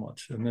you so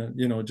much." And then,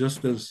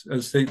 just as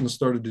Satan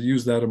started to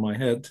use that in my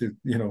head to,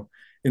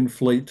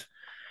 inflate,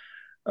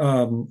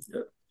 the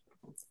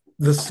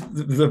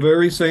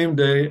very same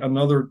day,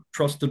 another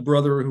trusted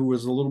brother who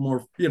was a little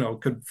more,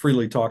 could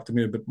freely talk to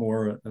me a bit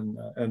more,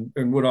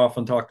 and would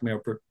often talk to me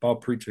about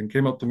preaching,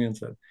 came up to me and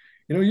said,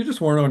 "You just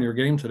weren't on your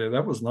game today.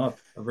 That was not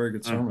a very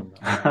good sermon.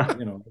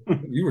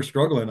 You were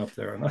struggling up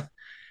there."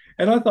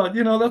 And I thought,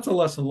 that's a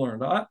lesson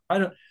learned. I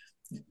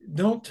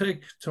don't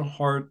take to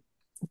heart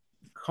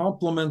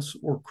compliments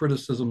or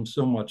criticism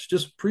so much.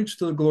 Just preach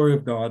to the glory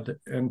of God,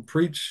 and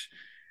preach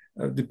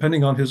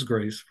depending on His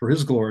grace, for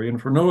His glory, and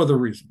for no other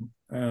reason.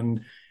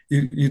 And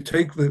you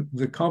take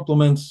the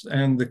compliments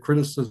and the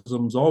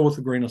criticisms all with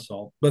a grain of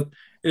salt, but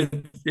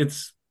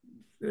it's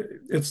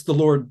the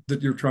Lord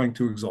that you're trying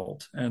to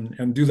exalt,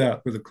 and do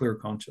that with a clear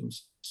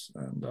conscience.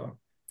 And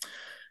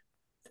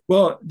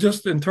well,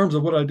 just in terms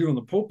of what I do in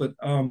the pulpit,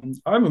 I'm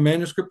a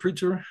manuscript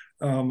preacher.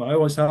 I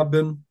always have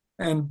been,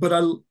 but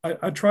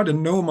I try to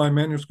know my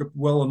manuscript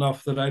well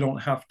enough that I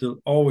don't have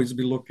to always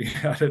be looking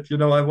at it.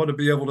 I want to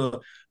be able to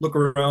look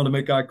around and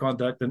make eye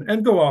contact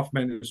and go off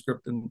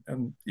manuscript and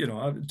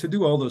to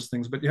do all those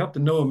things. But you have to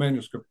know a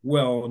manuscript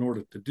well in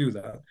order to do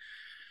that.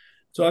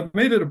 So I've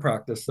made it a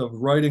practice of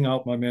writing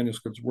out my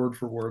manuscripts word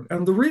for word.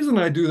 And the reason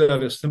I do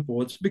that is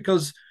simple. It's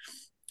because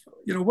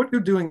what you're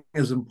doing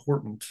is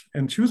important,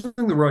 and choosing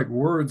the right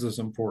words is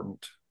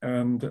important.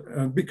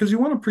 and because you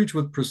want to preach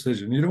with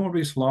precision, you don't want to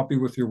be sloppy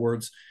with your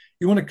words.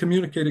 You want to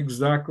communicate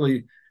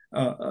exactly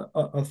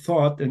a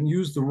thought and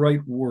use the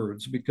right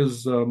words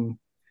because the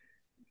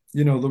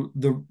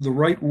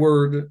right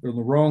word or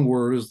the wrong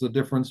word is the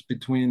difference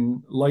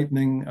between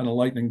lightning and a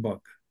lightning bug,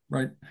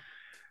 right?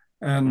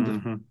 And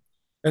Mm-hmm.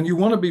 and you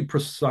want to be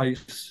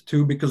precise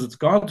too because it's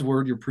God's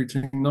word you're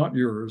preaching, not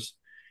yours.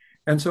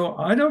 And so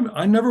I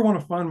never want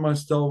to find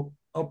myself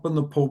up in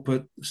the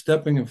pulpit,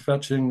 stepping and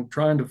fetching,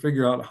 trying to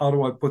figure out how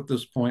do I put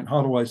this point,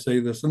 how do I say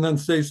this, and then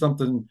say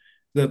something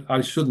that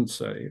I shouldn't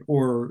say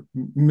or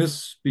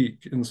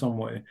misspeak in some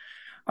way.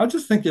 I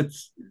just think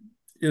it's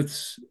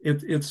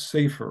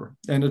safer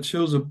and it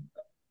shows a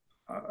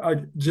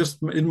I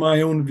just in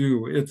my own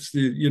view, it's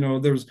the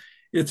there's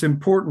it's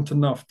important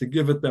enough to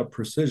give it that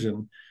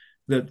precision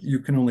that you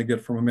can only get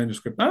from a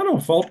manuscript. I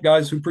don't fault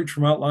guys who preach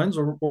from outlines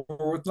or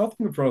with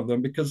nothing in front of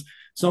them because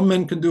some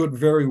men can do it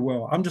very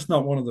well. I'm just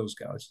not one of those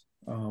guys.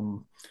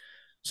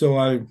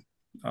 So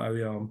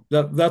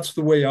that's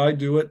the way I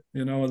do it.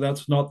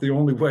 That's not the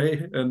only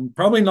way, and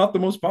probably not the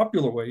most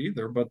popular way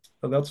either. But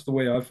that's the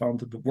way I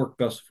found it to work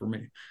best for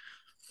me.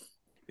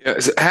 Yeah,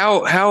 so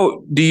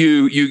how do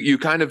you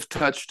kind of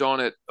touched on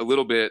it a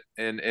little bit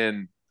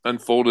and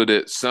unfolded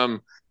it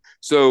some.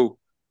 So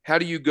how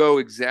do you go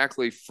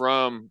exactly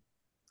from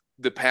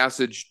the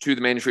passage to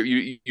the manuscript?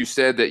 You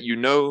said that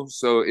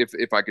so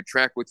if I could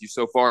track with you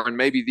so far, and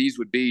maybe these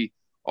would be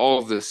all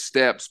of the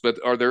steps, but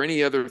are there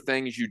any other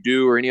things you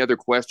do or any other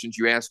questions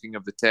you asking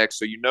of the text?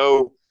 So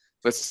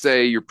let's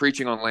say you're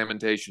preaching on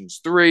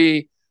Lamentations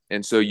 3,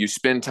 and so you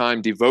spend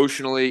time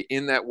devotionally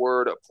in that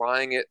word,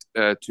 applying it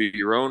to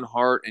your own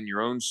heart and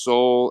your own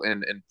soul,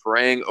 and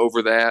praying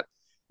over that.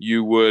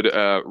 You would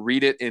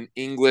read it in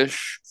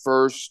English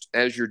first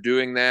as you're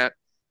doing that,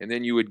 and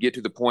then you would get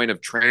to the point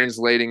of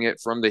translating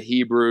it from the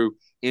Hebrew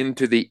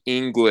into the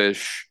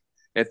English.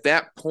 At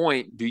that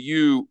point,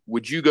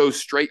 would you go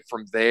straight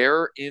from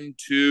there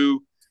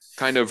into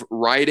kind of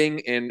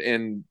writing,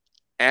 and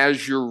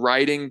as you're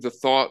writing, the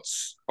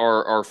thoughts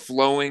are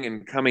flowing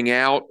and coming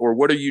out, or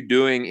what are you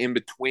doing in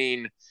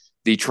between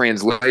the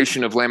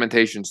translation of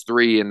Lamentations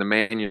 3 and the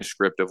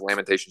manuscript of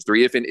Lamentations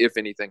 3, if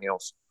anything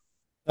else?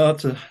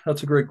 That's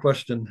a great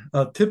question.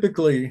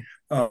 Typically,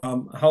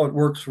 how it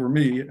works for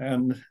me,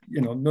 and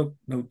no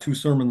two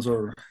sermons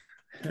are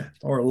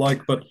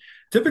alike, but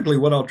typically,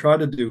 what I'll try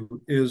to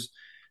do is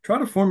try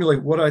to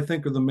formulate what I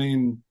think are the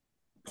main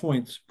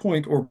points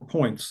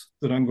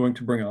that I'm going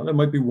to bring out. It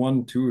might be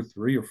one, two, or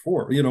three, or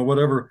four,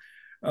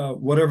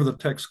 whatever the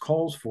text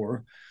calls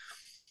for.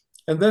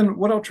 And then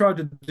what I'll try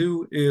to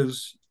do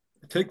is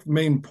take the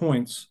main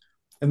points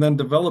and then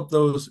develop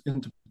those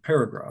into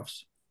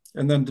paragraphs.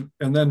 And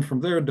then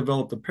from there,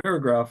 develop the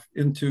paragraph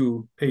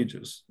into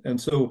pages. And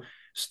so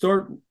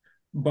start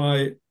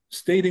by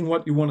stating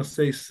what you want to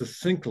say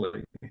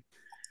succinctly,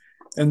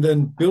 and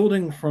then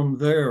building from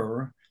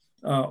there,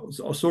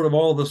 sort of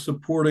all the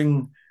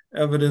supporting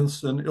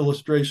evidence and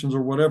illustrations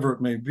or whatever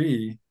it may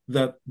be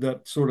that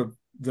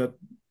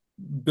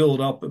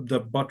build up,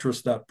 that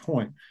buttress that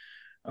point.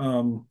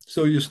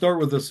 So you start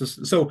with this.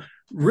 So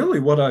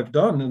really, what I've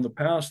done in the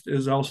past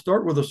is I'll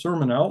start with a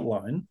sermon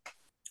outline,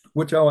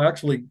 which I'll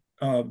actually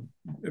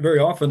very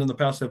often in the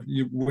past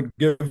you would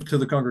give to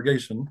the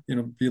congregation,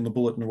 be in the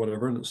bulletin or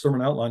whatever, and the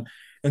sermon outline,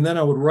 and then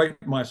I would write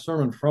my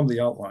sermon from the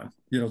outline.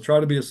 Try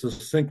to be as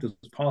succinct as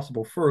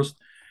possible first,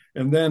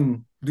 and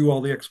then do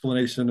all the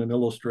explanation and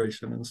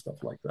illustration and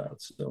stuff like that.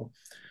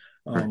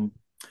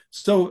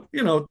 So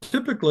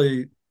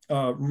typically,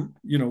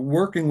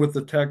 working with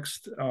the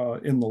text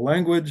in the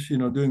language,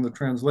 doing the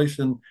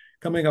translation,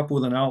 coming up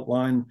with an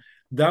outline,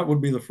 that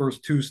would be the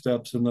first two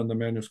steps, and then the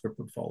manuscript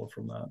would follow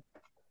from that.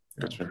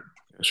 Gotcha.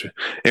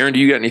 Aaron, do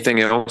you got anything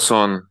else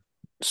on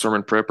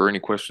sermon prep or any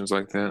questions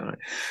like that?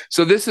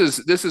 So this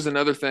is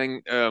another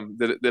thing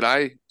that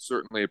I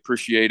certainly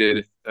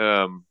appreciated,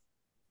 that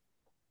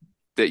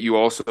you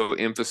also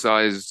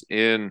emphasized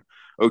in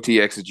OT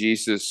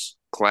exegesis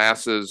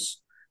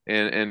classes,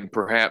 and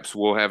perhaps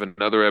we'll have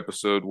another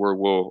episode where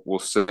we'll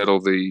settle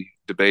the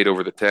debate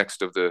over the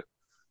text of the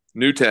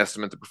New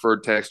Testament, the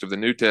preferred text of the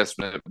New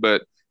Testament.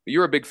 But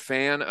you're a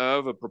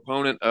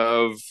proponent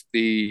of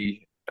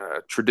the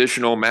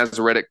traditional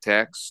Masoretic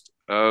text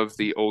of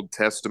the Old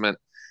Testament.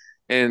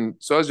 And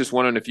so I was just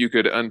wondering if you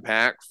could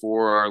unpack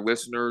for our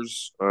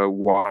listeners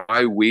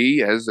why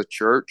we as a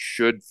church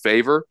should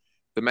favor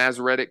the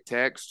Masoretic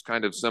text,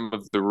 kind of some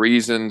of the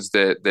reasons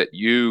that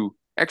you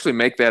actually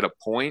make that a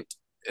point,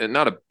 and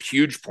not a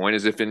huge point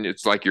as if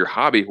it's like your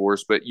hobby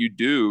horse, but you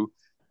do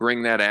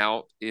bring that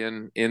out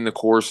in the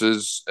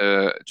courses,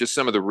 just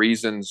some of the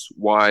reasons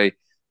why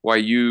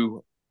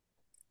you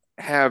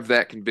have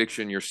that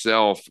conviction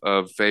yourself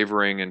of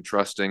favoring and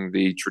trusting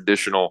the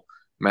traditional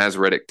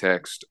Masoretic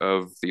text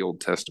of the Old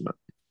Testament.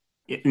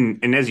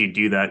 And as you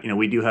do that,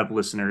 we do have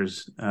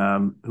listeners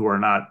who are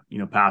not,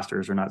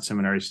 pastors or not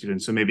seminary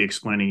students. So maybe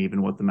explaining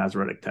even what the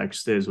Masoretic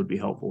text is would be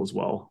helpful as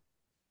well.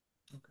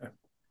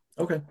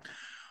 Okay.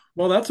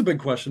 Well, that's a big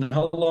question.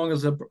 How long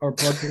is our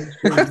podcast?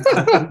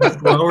 For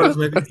 4 hours,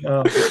 maybe.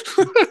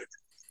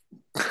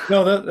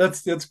 No,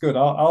 that's good.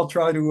 I'll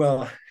try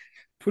to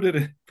put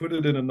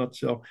it in a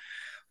nutshell.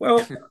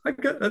 Well, I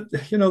got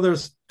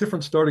there's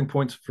different starting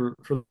points for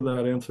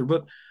that answer,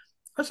 but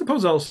I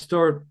suppose I'll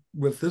start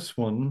with this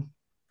one,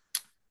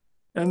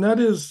 and that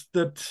is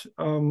that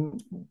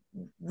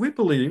we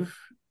believe,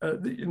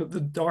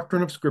 the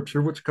doctrine of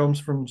Scripture, which comes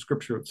from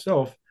Scripture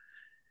itself,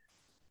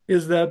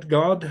 is that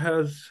God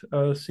has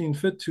seen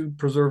fit to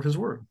preserve His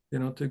Word.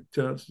 To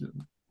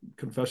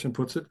confession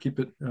puts it, keep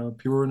it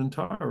pure and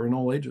entire in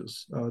all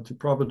ages, to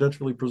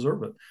providentially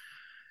preserve it,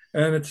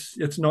 and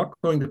it's not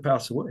going to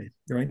pass away.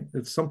 Right?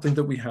 It's something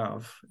that we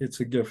have. It's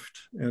a gift,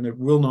 and it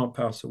will not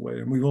pass away,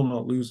 and we will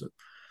not lose it.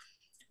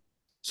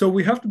 So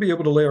we have to be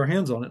able to lay our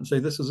hands on it and say,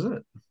 "This is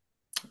it.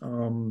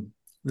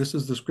 This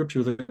is the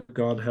Scripture that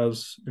God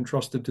has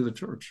entrusted to the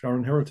church, our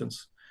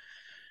inheritance."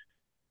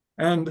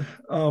 And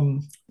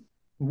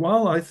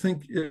while I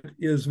think it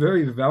is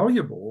very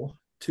valuable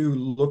to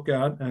look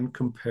at and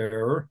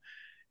compare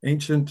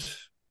ancient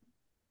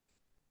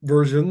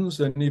versions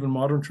and even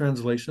modern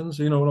translations,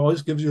 it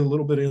always gives you a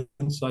little bit of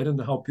insight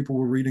into how people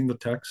were reading the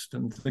text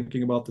and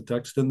thinking about the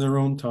text in their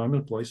own time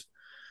and place.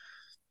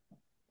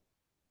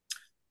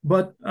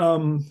 But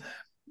in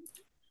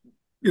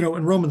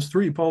Romans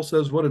 3, Paul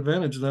says, "What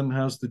advantage then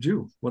has the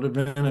Jew? What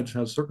advantage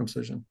has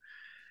circumcision?"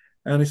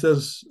 And he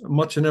says,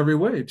 "Much in every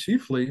way,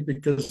 chiefly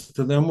because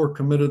to them were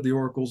committed the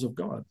oracles of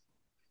God."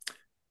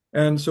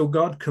 And so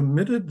God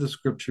committed the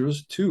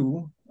Scriptures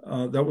to,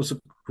 that was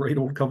a great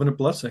old covenant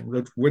blessing,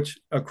 which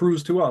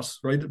accrues to us,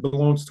 right? It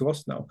belongs to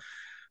us now.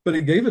 But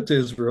He gave it to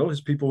Israel,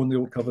 His people in the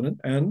old covenant,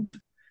 and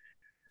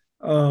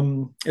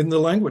in the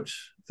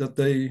language that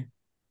they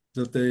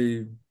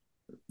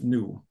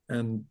knew,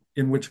 and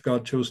in which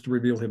God chose to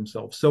reveal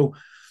Himself. So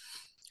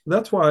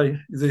that's why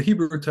the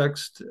Hebrew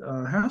text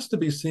has to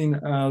be seen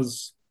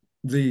as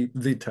the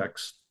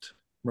text,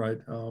 right?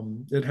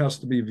 It has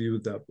to be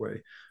viewed that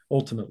way,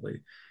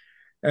 ultimately.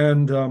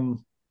 And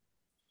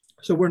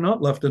so we're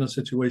not left in a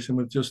situation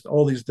with just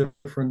all these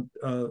different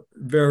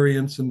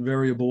variants and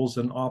variables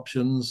and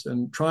options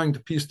and trying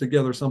to piece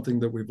together something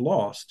that we've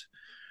lost.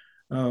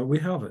 We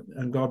have it,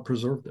 and God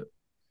preserved it.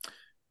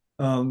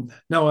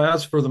 Now,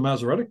 as for the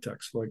Masoretic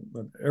text, like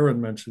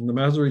Aaron mentioned, the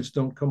Masoretes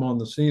don't come on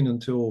the scene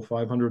until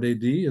 500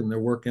 AD, and their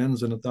work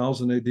ends in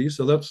 1000 AD.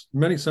 So that's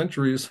many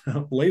centuries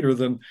later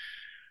than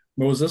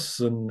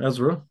Moses and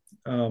Ezra.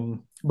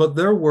 But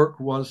their work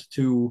was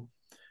to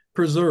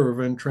preserve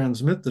and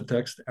transmit the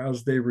text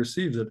as they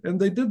received it. And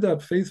they did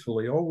that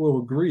faithfully. All will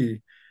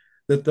agree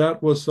that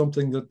that was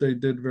something that they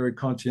did very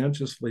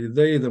conscientiously,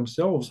 they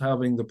themselves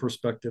having the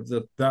perspective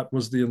that that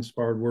was the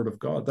inspired word of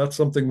God. That's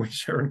something we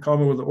share in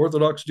common with the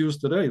Orthodox Jews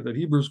today, that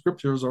Hebrew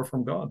scriptures are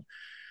from God.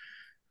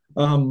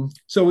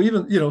 So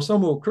even,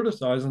 some will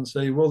criticize and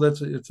say, well,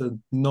 it's a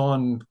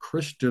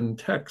non-Christian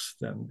text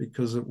then,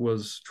 because it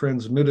was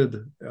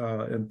transmitted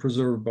and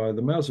preserved by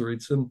the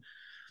Masoretes.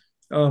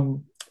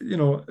 And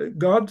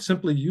God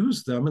simply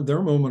used them in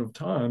their moment of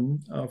time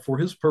for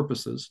His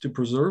purposes to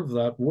preserve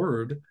that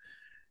word.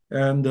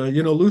 And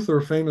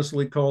Luther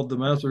famously called the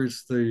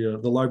Masoretes the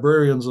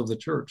librarians of the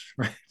church,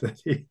 right?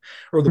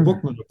 Or the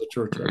bookmen of the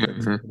church, I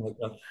think, something like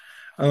that.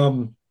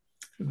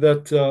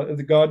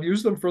 That God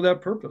used them for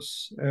that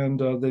purpose, and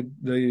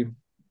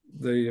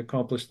they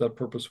accomplished that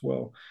purpose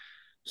well.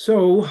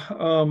 So,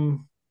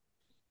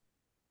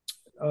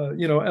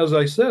 as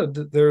I said,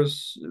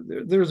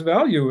 there's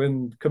value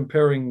in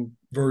comparing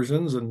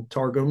versions and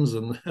targums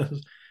and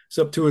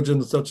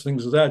Septuagint and such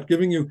things as that,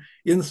 giving you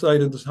insight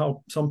into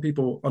how some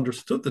people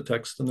understood the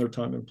text in their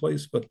time and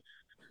place. But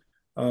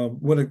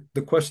when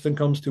the question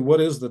comes to what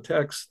is the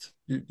text,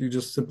 you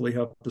just simply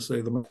have to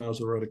say the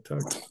Masoretic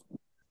text.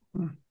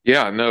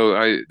 Yeah, no,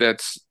 that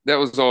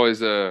was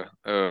always a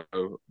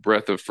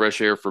breath of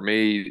fresh air for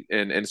me,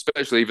 and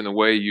especially even the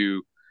way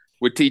you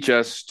would teach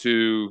us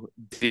to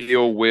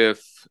deal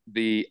with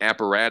the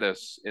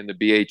apparatus in the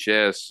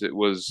BHS. It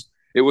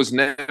was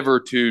never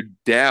to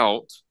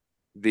doubt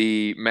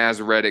the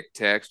Masoretic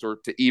text or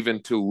to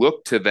even to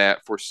look to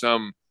that for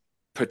some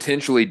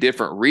potentially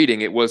different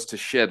reading. It was to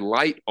shed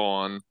light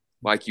on,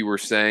 like you were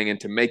saying, and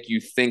to make you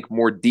think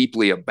more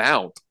deeply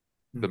about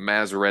the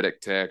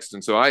Masoretic text.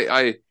 And so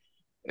I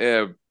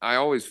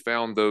always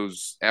found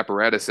those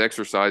apparatus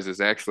exercises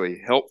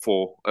actually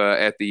helpful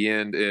at the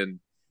end. And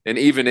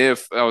even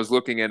if I was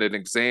looking at an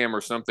exam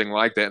or something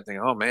like that and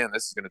thinking, oh man,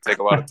 this is going to take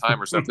a lot of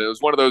time or something, it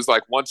was one of those,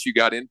 like, once you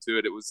got into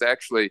it, it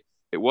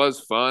was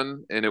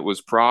fun and it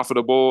was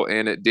profitable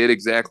and it did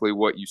exactly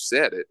what you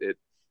said.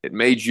 It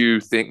made you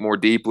think more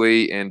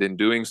deeply, and in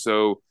doing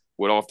so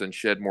would often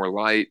shed more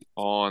light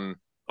on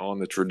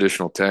the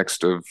traditional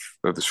text of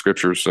the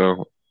scriptures.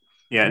 So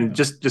yeah, and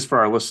just for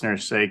our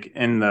listeners' sake,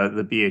 in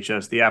the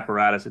BHS, the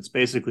apparatus, it's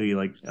basically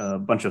like a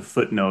bunch of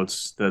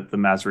footnotes that the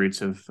Masoretes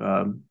have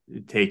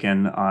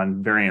taken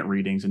on variant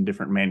readings in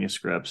different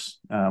manuscripts,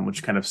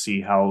 which kind of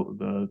see how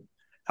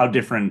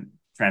different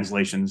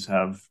translations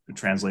have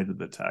translated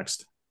the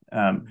text.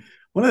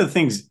 One of the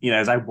things,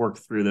 as I work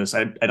through this,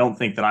 I don't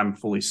think that I'm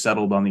fully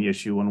settled on the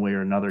issue one way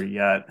or another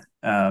yet.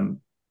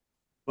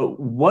 But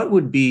what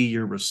would be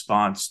your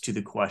response to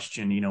the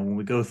question? When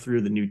we go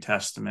through the New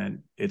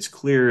Testament, it's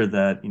clear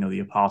that, the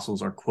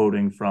apostles are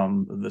quoting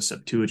from the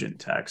Septuagint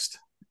text.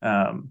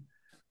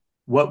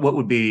 What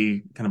would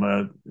be kind of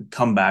a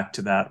comeback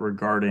to that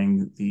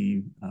regarding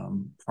the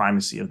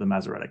primacy of the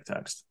Masoretic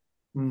text?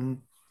 Mm-hmm.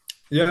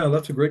 Yeah,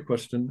 that's a great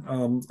question.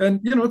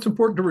 And, it's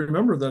important to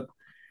remember that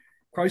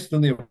Christ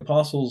and the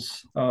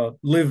apostles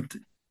lived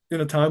in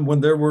a time when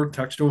there were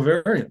textual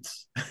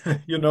variants.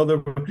 You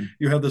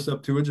had the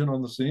Septuagint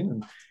on the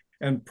scene,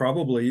 and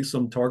probably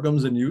some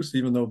Targums in use,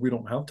 even though we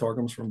don't have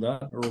Targums from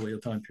that early a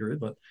time period,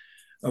 but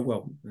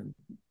well,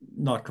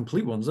 not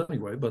complete ones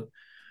anyway. But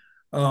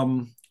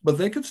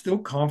they could still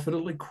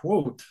confidently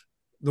quote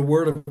the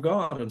Word of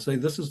God and say,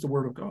 "This is the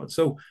Word of God."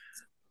 So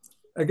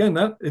again,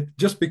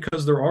 just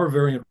because there are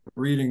variant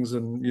readings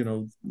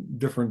and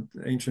different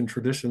ancient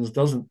traditions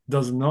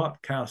does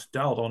not cast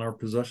doubt on our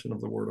possession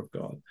of the Word of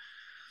God.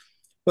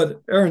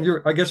 But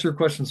Aaron, I guess your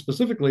question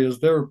specifically is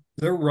they're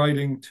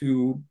writing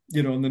to,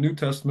 in the New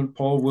Testament,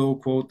 Paul will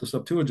quote the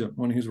Septuagint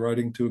when he's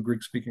writing to a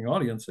Greek speaking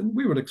audience, and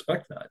we would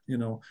expect that.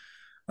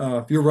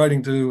 If you're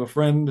writing to a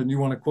friend and you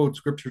want to quote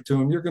scripture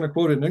to him, you're going to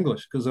quote it in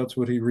English because that's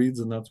what he reads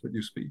and that's what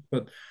you speak.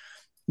 But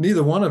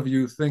neither one of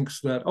you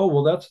thinks that, oh,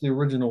 well, that's the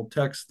original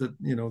text that,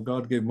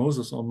 God gave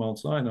Moses on Mount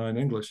Sinai in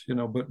English,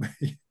 but,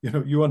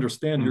 you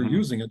understand you're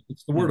using it.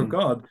 It's the Word of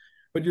God,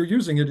 but you're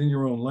using it in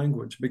your own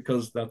language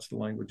because that's the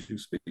language you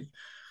speak.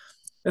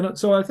 And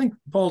so I think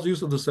Paul's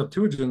use of the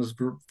Septuagint is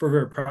for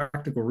very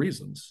practical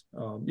reasons.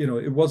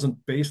 It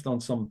wasn't based on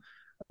some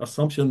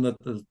assumption that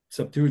the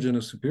Septuagint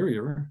is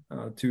superior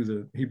to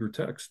the Hebrew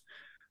text,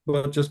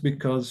 but just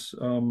because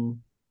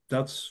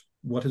that's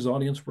what his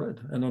audience read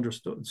and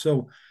understood.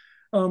 So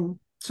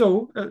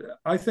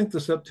I think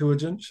the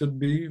Septuagint should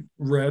be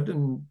read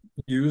and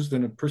used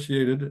and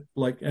appreciated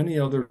like any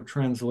other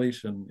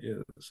translation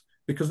is,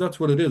 because that's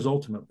what it is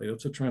ultimately.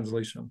 It's a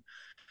translation,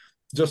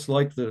 just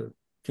like the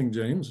King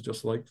James,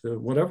 just like the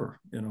whatever.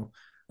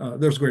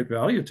 There's great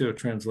value to a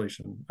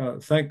translation.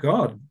 Thank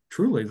God,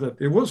 truly,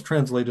 that it was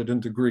translated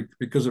into Greek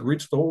because it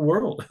reached the whole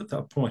world at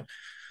that point.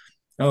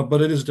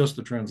 But it is just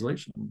a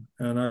translation,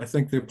 and I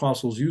think the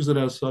apostles use it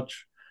as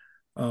such,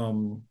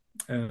 and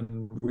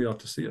we ought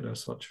to see it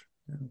as such.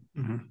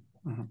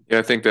 Yeah,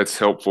 I think that's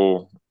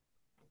helpful.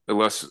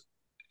 Unless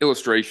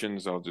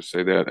illustrations, I'll just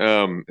say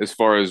that, as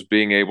far as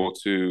being able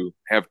to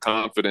have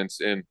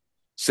confidence in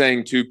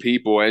saying to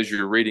people as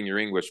you're reading your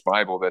English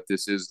Bible that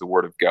this is the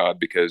Word of God,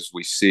 because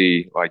we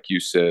see, like you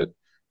said,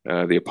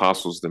 the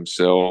apostles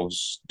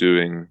themselves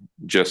doing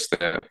just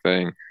that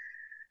thing.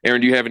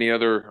 Aaron, do you have any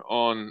other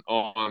on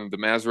the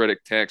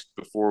Masoretic text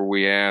before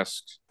we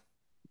ask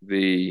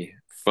the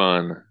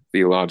fun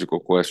theological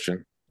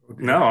question?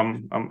 No,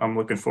 I'm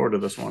looking forward to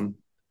this one.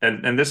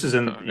 And this is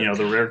in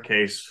the rare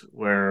case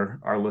where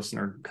our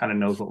listener kind of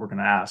knows what we're going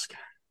to ask.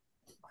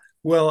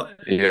 Well,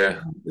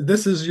 yeah,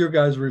 this is your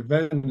guys'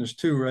 revenge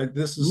too, right?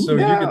 This is so you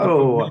get to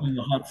put me in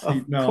the hot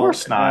seat now. Of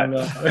course not.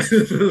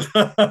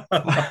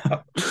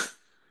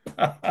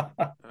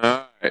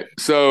 All right.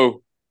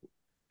 So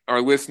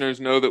our listeners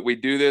know that we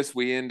do this.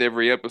 We end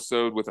every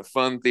episode with a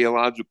fun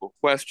theological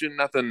question,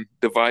 nothing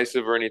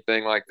divisive or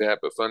anything like that,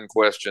 but fun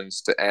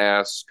questions to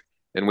ask.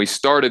 And we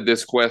started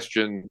this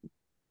question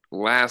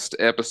last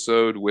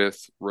episode with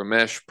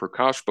Ramesh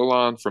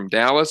Prakashbalan from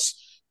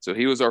Dallas. So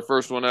he was our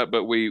first one up,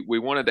 but we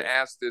wanted to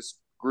ask this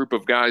group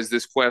of guys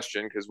this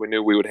question because we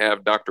knew we would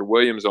have Dr.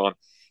 Williams on.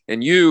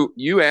 And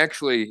you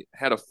actually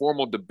had a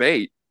formal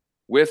debate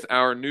with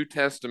our New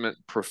Testament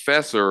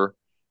professor,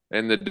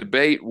 and the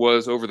debate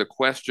was over the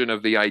question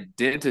of the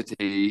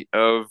identity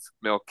of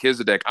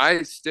Melchizedek.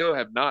 I still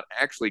have not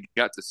actually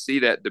got to see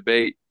that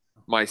debate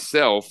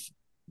myself,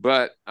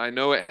 but I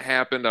know it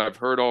happened. I've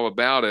heard all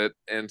about it.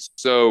 And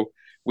so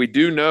we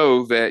do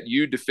know that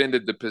you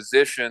defended the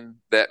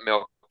position that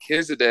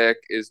Melchizedek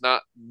is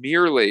not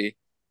merely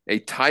a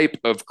type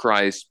of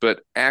Christ,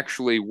 but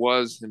actually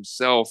was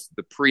himself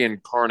the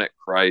pre-incarnate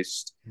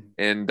Christ.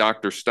 And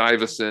Dr.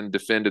 Stuyvesant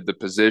defended the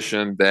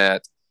position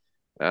that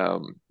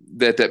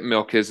that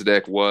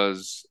Melchizedek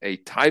was a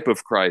type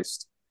of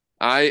Christ.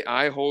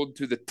 I hold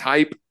to the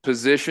type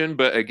position,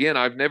 but again,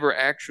 I've never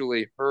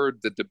actually heard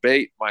the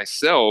debate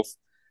myself,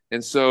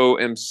 and so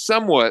am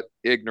somewhat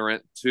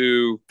ignorant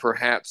to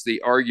perhaps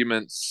the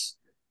arguments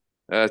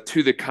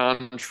to the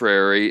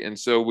contrary. And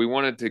so we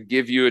wanted to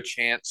give you a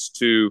chance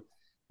to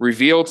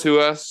reveal to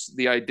us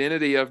the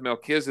identity of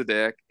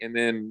Melchizedek, and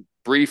then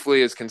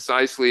briefly, as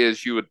concisely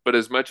as you would, but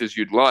as much as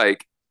you'd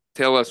like,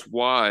 tell us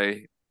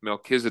why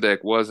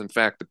Melchizedek was in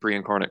fact the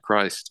pre-incarnate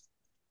Christ.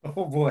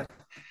 Oh boy.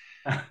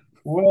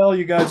 Well,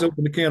 you guys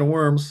opened a can of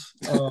worms,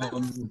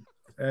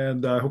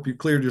 and I hope you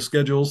cleared your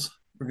schedules.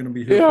 We're going to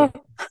be here.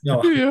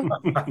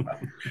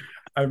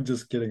 I'm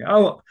just kidding.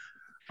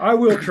 I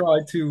will try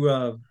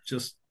to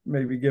just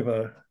maybe give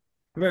a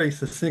very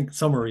succinct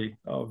summary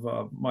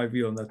of my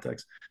view on that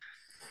text.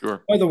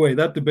 Sure. By the way,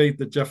 that debate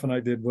that Jeff and I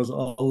did was a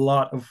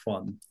lot of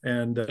fun,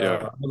 and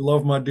Yeah. I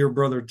love my dear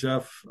brother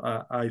Jeff.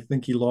 I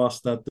think he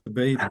lost that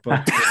debate,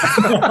 but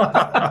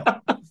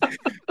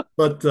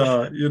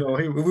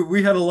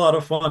we had a lot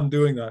of fun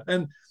doing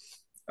that,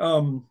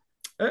 um,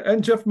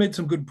 and Jeff made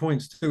some good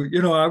points too.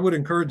 I would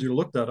encourage you to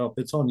look that up.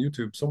 It's on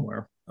YouTube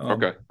somewhere.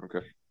 Okay.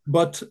 Okay.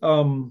 But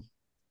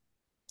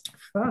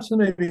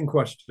fascinating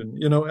question,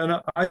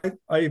 and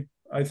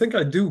I think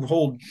I do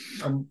hold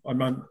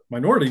a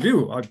minority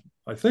view.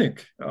 I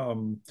think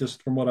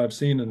just from what I've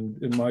seen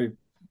in my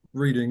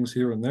readings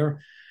here and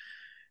there.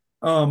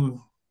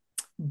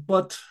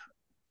 But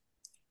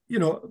you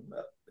know,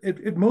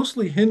 it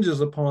mostly hinges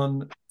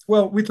upon.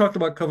 Well, we talked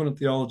about covenant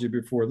theology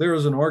before. There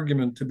is an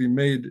argument to be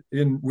made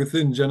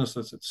within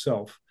Genesis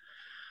itself,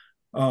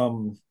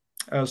 um,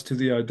 as to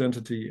the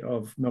identity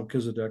of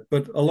Melchizedek,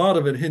 but a lot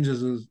of it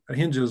hinges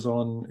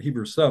on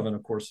Hebrews 7,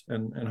 of course,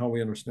 and how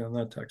we understand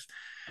that text.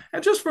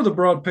 And just for the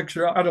broad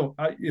picture,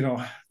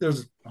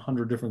 there's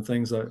 100 different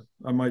things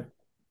I might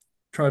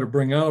try to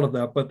bring out of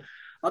that, but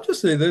I'll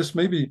just say this,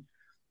 maybe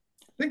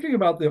thinking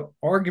about the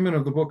argument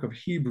of the book of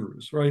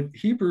Hebrews, right?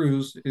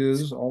 Hebrews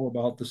is all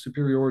about the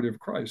superiority of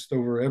Christ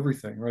over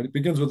everything, right? It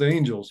begins with the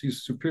angels.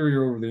 He's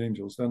superior over the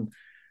angels. And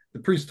the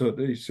priesthood,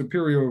 he's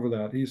superior over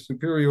that. He's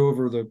superior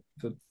over the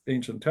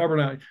ancient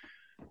tabernacle.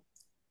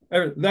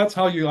 That's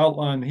how you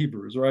outline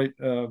Hebrews, right?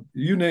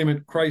 You name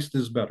it, Christ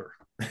is better.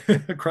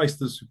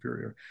 Christ is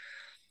superior.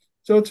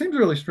 So it seems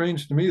really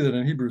strange to me that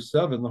in Hebrews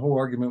 7, the whole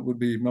argument would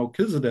be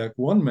Melchizedek,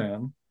 one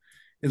man,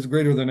 is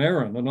greater than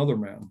Aaron, another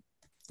man,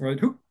 right?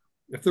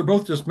 If they're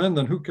both just men,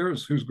 then who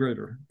cares who's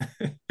greater?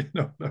 you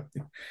know,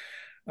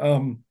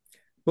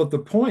 but the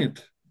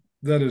point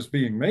that is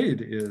being made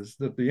is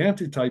that the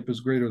antitype is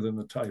greater than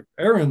the type.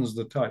 Aaron's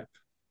the type.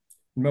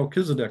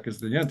 Melchizedek is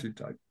the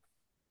antitype.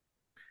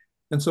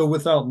 And so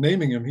without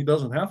naming him, he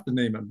doesn't have to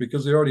name him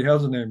because he already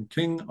has a name,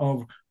 King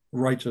of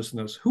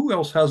Righteousness. Who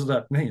else has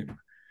that name?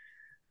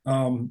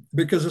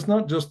 Because it's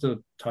not just a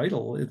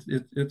title;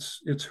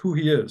 it's who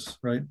he is,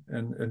 right?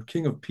 And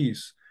King of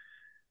Peace.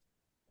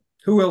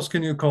 Who else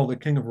can you call the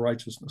King of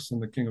Righteousness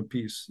and the King of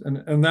Peace?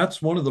 And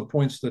that's one of the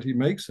points that he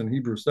makes in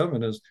Hebrews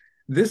 7 is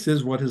this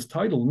is what his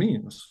title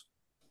means.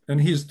 And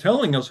he's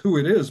telling us who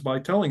it is by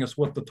telling us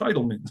what the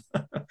title means.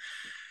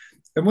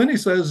 And when he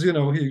says,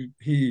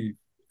 he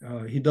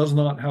does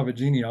not have a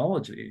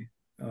genealogy,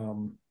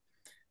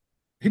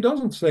 he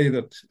doesn't say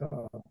that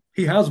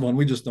he has one,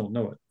 we just don't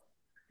know it.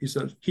 He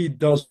says he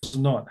does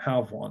not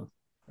have one.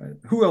 Right?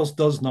 Who else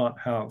does not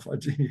have a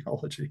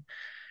genealogy?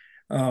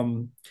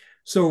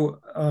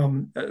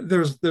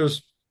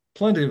 There's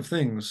plenty of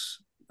things,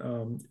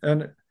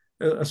 and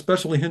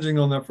especially hinging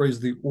on that phrase,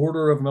 the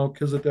order of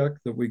Melchizedek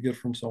that we get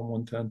from Psalm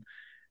 110,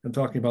 and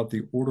talking about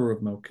the order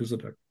of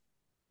Melchizedek.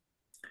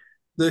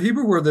 The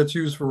Hebrew word that's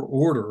used for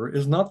order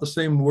is not the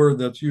same word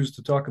that's used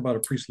to talk about a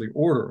priestly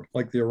order,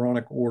 like the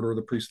Aaronic order,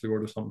 the priestly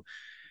order, something.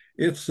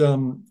 It's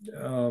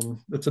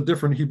a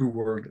different Hebrew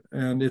word,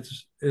 and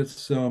it's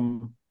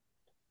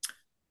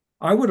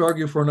I would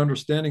argue for an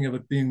understanding of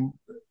it being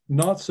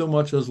not so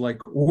much as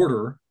like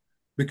order,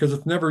 because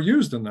it's never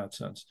used in that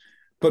sense,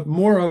 but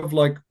more of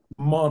like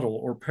model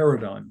or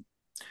paradigm.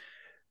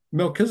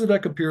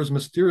 Melchizedek appears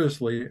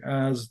mysteriously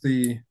as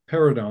the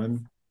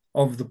paradigm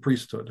of the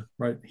priesthood,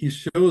 right? He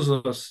shows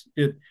us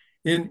it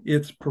in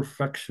its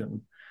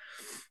perfection.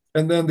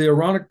 And then the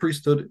Aaronic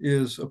priesthood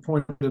is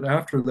appointed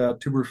after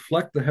that to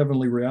reflect the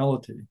heavenly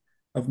reality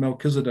of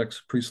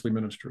Melchizedek's priestly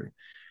ministry.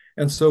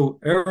 And so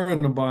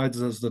Aaron abides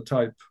as the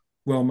type,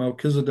 while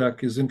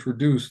Melchizedek is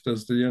introduced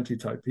as the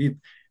antitype.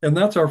 And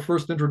that's our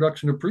first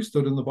introduction to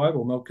priesthood in the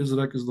Bible.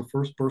 Melchizedek is the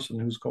first person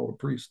who's called a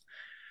priest.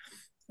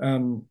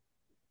 And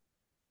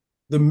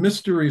the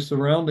mystery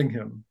surrounding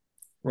him,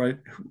 right?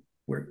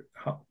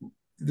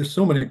 There's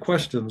so many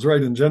questions,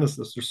 right? In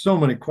Genesis, there's so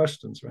many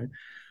questions, right?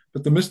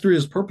 But the mystery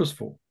is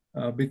purposeful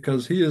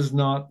because he is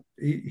not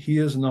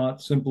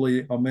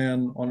simply a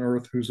man on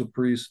earth who's a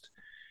priest.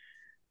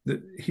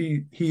 That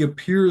he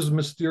appears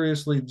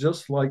mysteriously,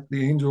 just like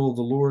the angel of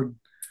the Lord,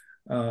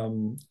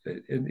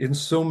 in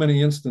so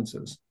many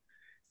instances,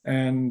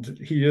 and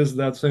he is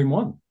that same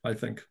one, I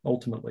think,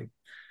 ultimately.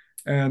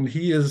 And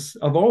he is,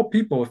 of all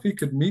people, if he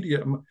could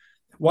mediate,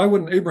 why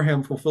wouldn't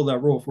Abraham fulfill that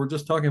role? If we're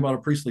just talking about a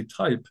priestly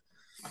type,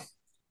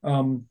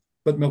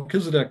 but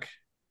Melchizedek,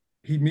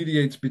 he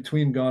mediates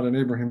between God and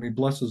Abraham. He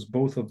blesses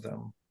both of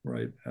them,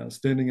 right?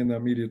 Standing in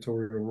that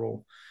mediatorial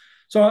role.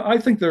 So I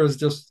think there's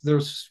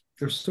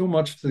so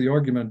much to the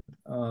argument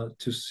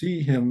to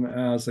see him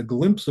as a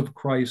glimpse of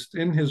Christ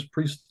in his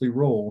priestly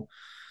role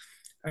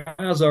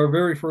as our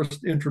very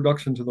first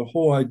introduction to the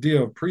whole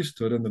idea of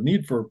priesthood and the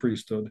need for a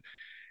priesthood.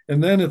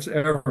 And then it's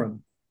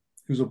Aaron,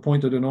 who's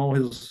appointed in all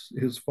his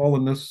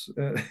fallenness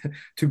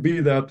to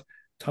be that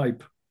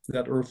type,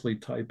 that earthly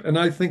type. And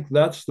I think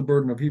that's the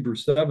burden of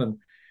Hebrews 7,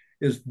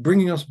 is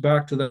bringing us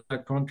back to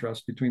that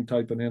contrast between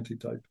type and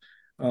antitype,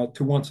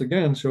 to once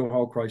again show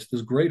how Christ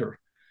is greater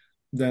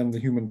than the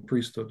human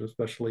priesthood,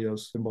 especially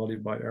as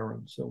embodied by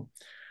Aaron. So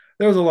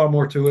there's a lot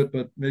more to it,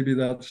 but maybe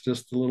that's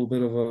just a little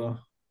bit of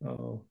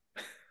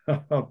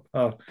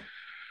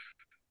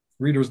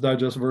Reader's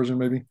Digest version,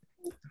 maybe.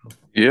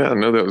 Yeah,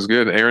 no, that was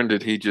good. Aaron,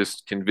 did he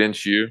just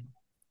convince you?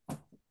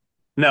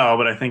 No,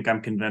 but I think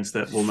I'm convinced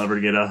that we'll never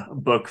get a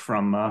book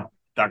from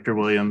Dr.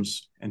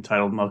 Williams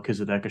entitled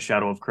Melchizedek, A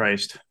Shadow of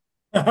Christ.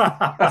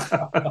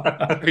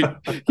 Yeah,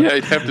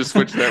 he'd have to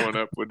switch that one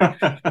up, wouldn't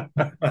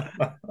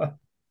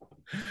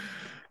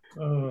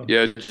he?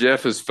 Yeah,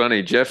 Jeff is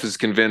funny. Jeff is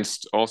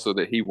convinced also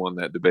that he won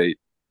that debate.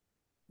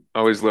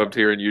 Always loved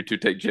hearing you two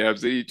take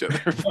jabs at each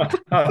other.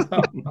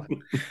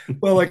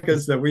 Well, like I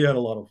said, we had a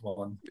lot of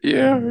fun.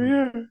 Yeah.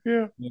 No,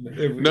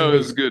 it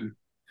was Was good.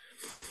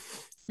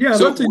 yeah,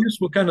 So that's a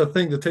useful kind of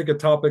thing to take a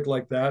topic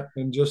like that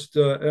and just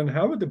and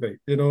have a debate,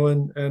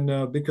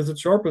 and because it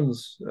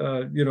sharpens,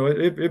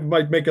 it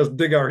might make us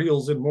dig our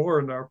heels in more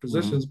in our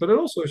positions, but it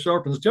also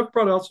sharpens. Jeff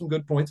brought out some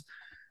good points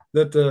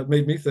that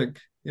made me think,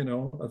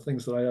 of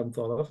things that I hadn't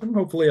thought of, and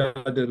hopefully I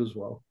did as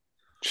well.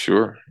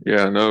 sure.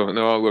 Yeah, no,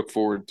 I'll look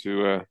forward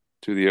to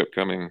the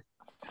upcoming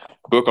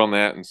book on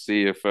that and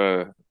see if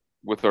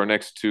with our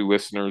next two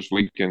listeners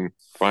we can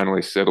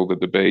finally settle the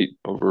debate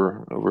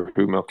over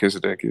who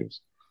Melchizedek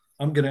is.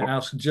 I'm going to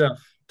ask Jeff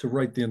to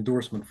write the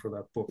endorsement for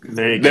that book.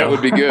 There you That go.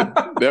 would be good.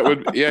 That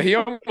would, yeah, he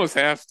almost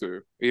has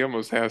to.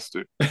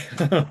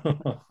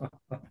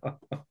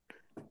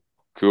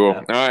 Cool.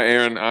 Yeah. All right,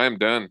 Aaron, I'm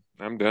done.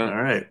 All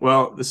right.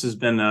 Well, this has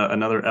been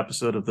another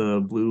episode of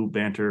the Blue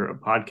Banter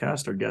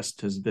podcast. Our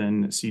guest has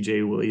been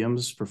C.J.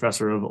 Williams,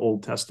 professor of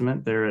Old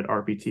Testament there at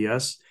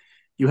RPTS.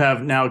 You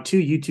have now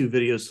 2 YouTube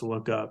videos to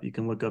look up. You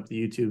can look up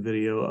the YouTube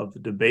video of the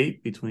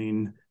debate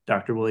between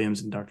Dr.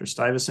 Williams and Dr.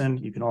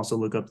 Stuyvesant. You can also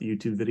look up the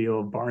YouTube video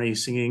of Barney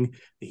singing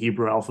the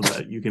Hebrew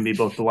alphabet. You can be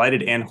both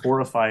delighted and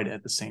horrified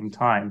at the same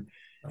time.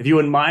 If you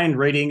wouldn't mind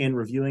rating and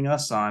reviewing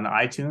us on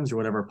iTunes or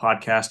whatever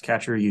podcast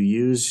catcher you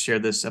use, share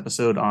this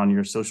episode on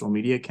your social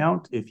media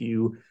account. If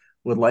you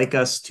would like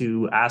us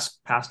to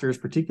ask pastors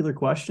particular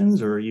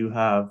questions, or you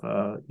have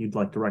you'd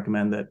like to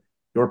recommend that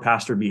your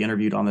pastor be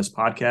interviewed on this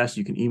podcast,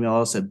 you can email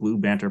us at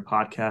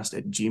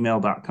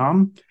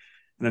bluebanterpodcast@gmail.com.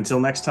 And until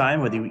next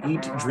time, whether you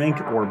eat, drink,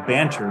 or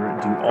banter,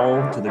 do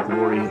all to the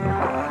glory of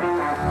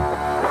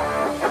God.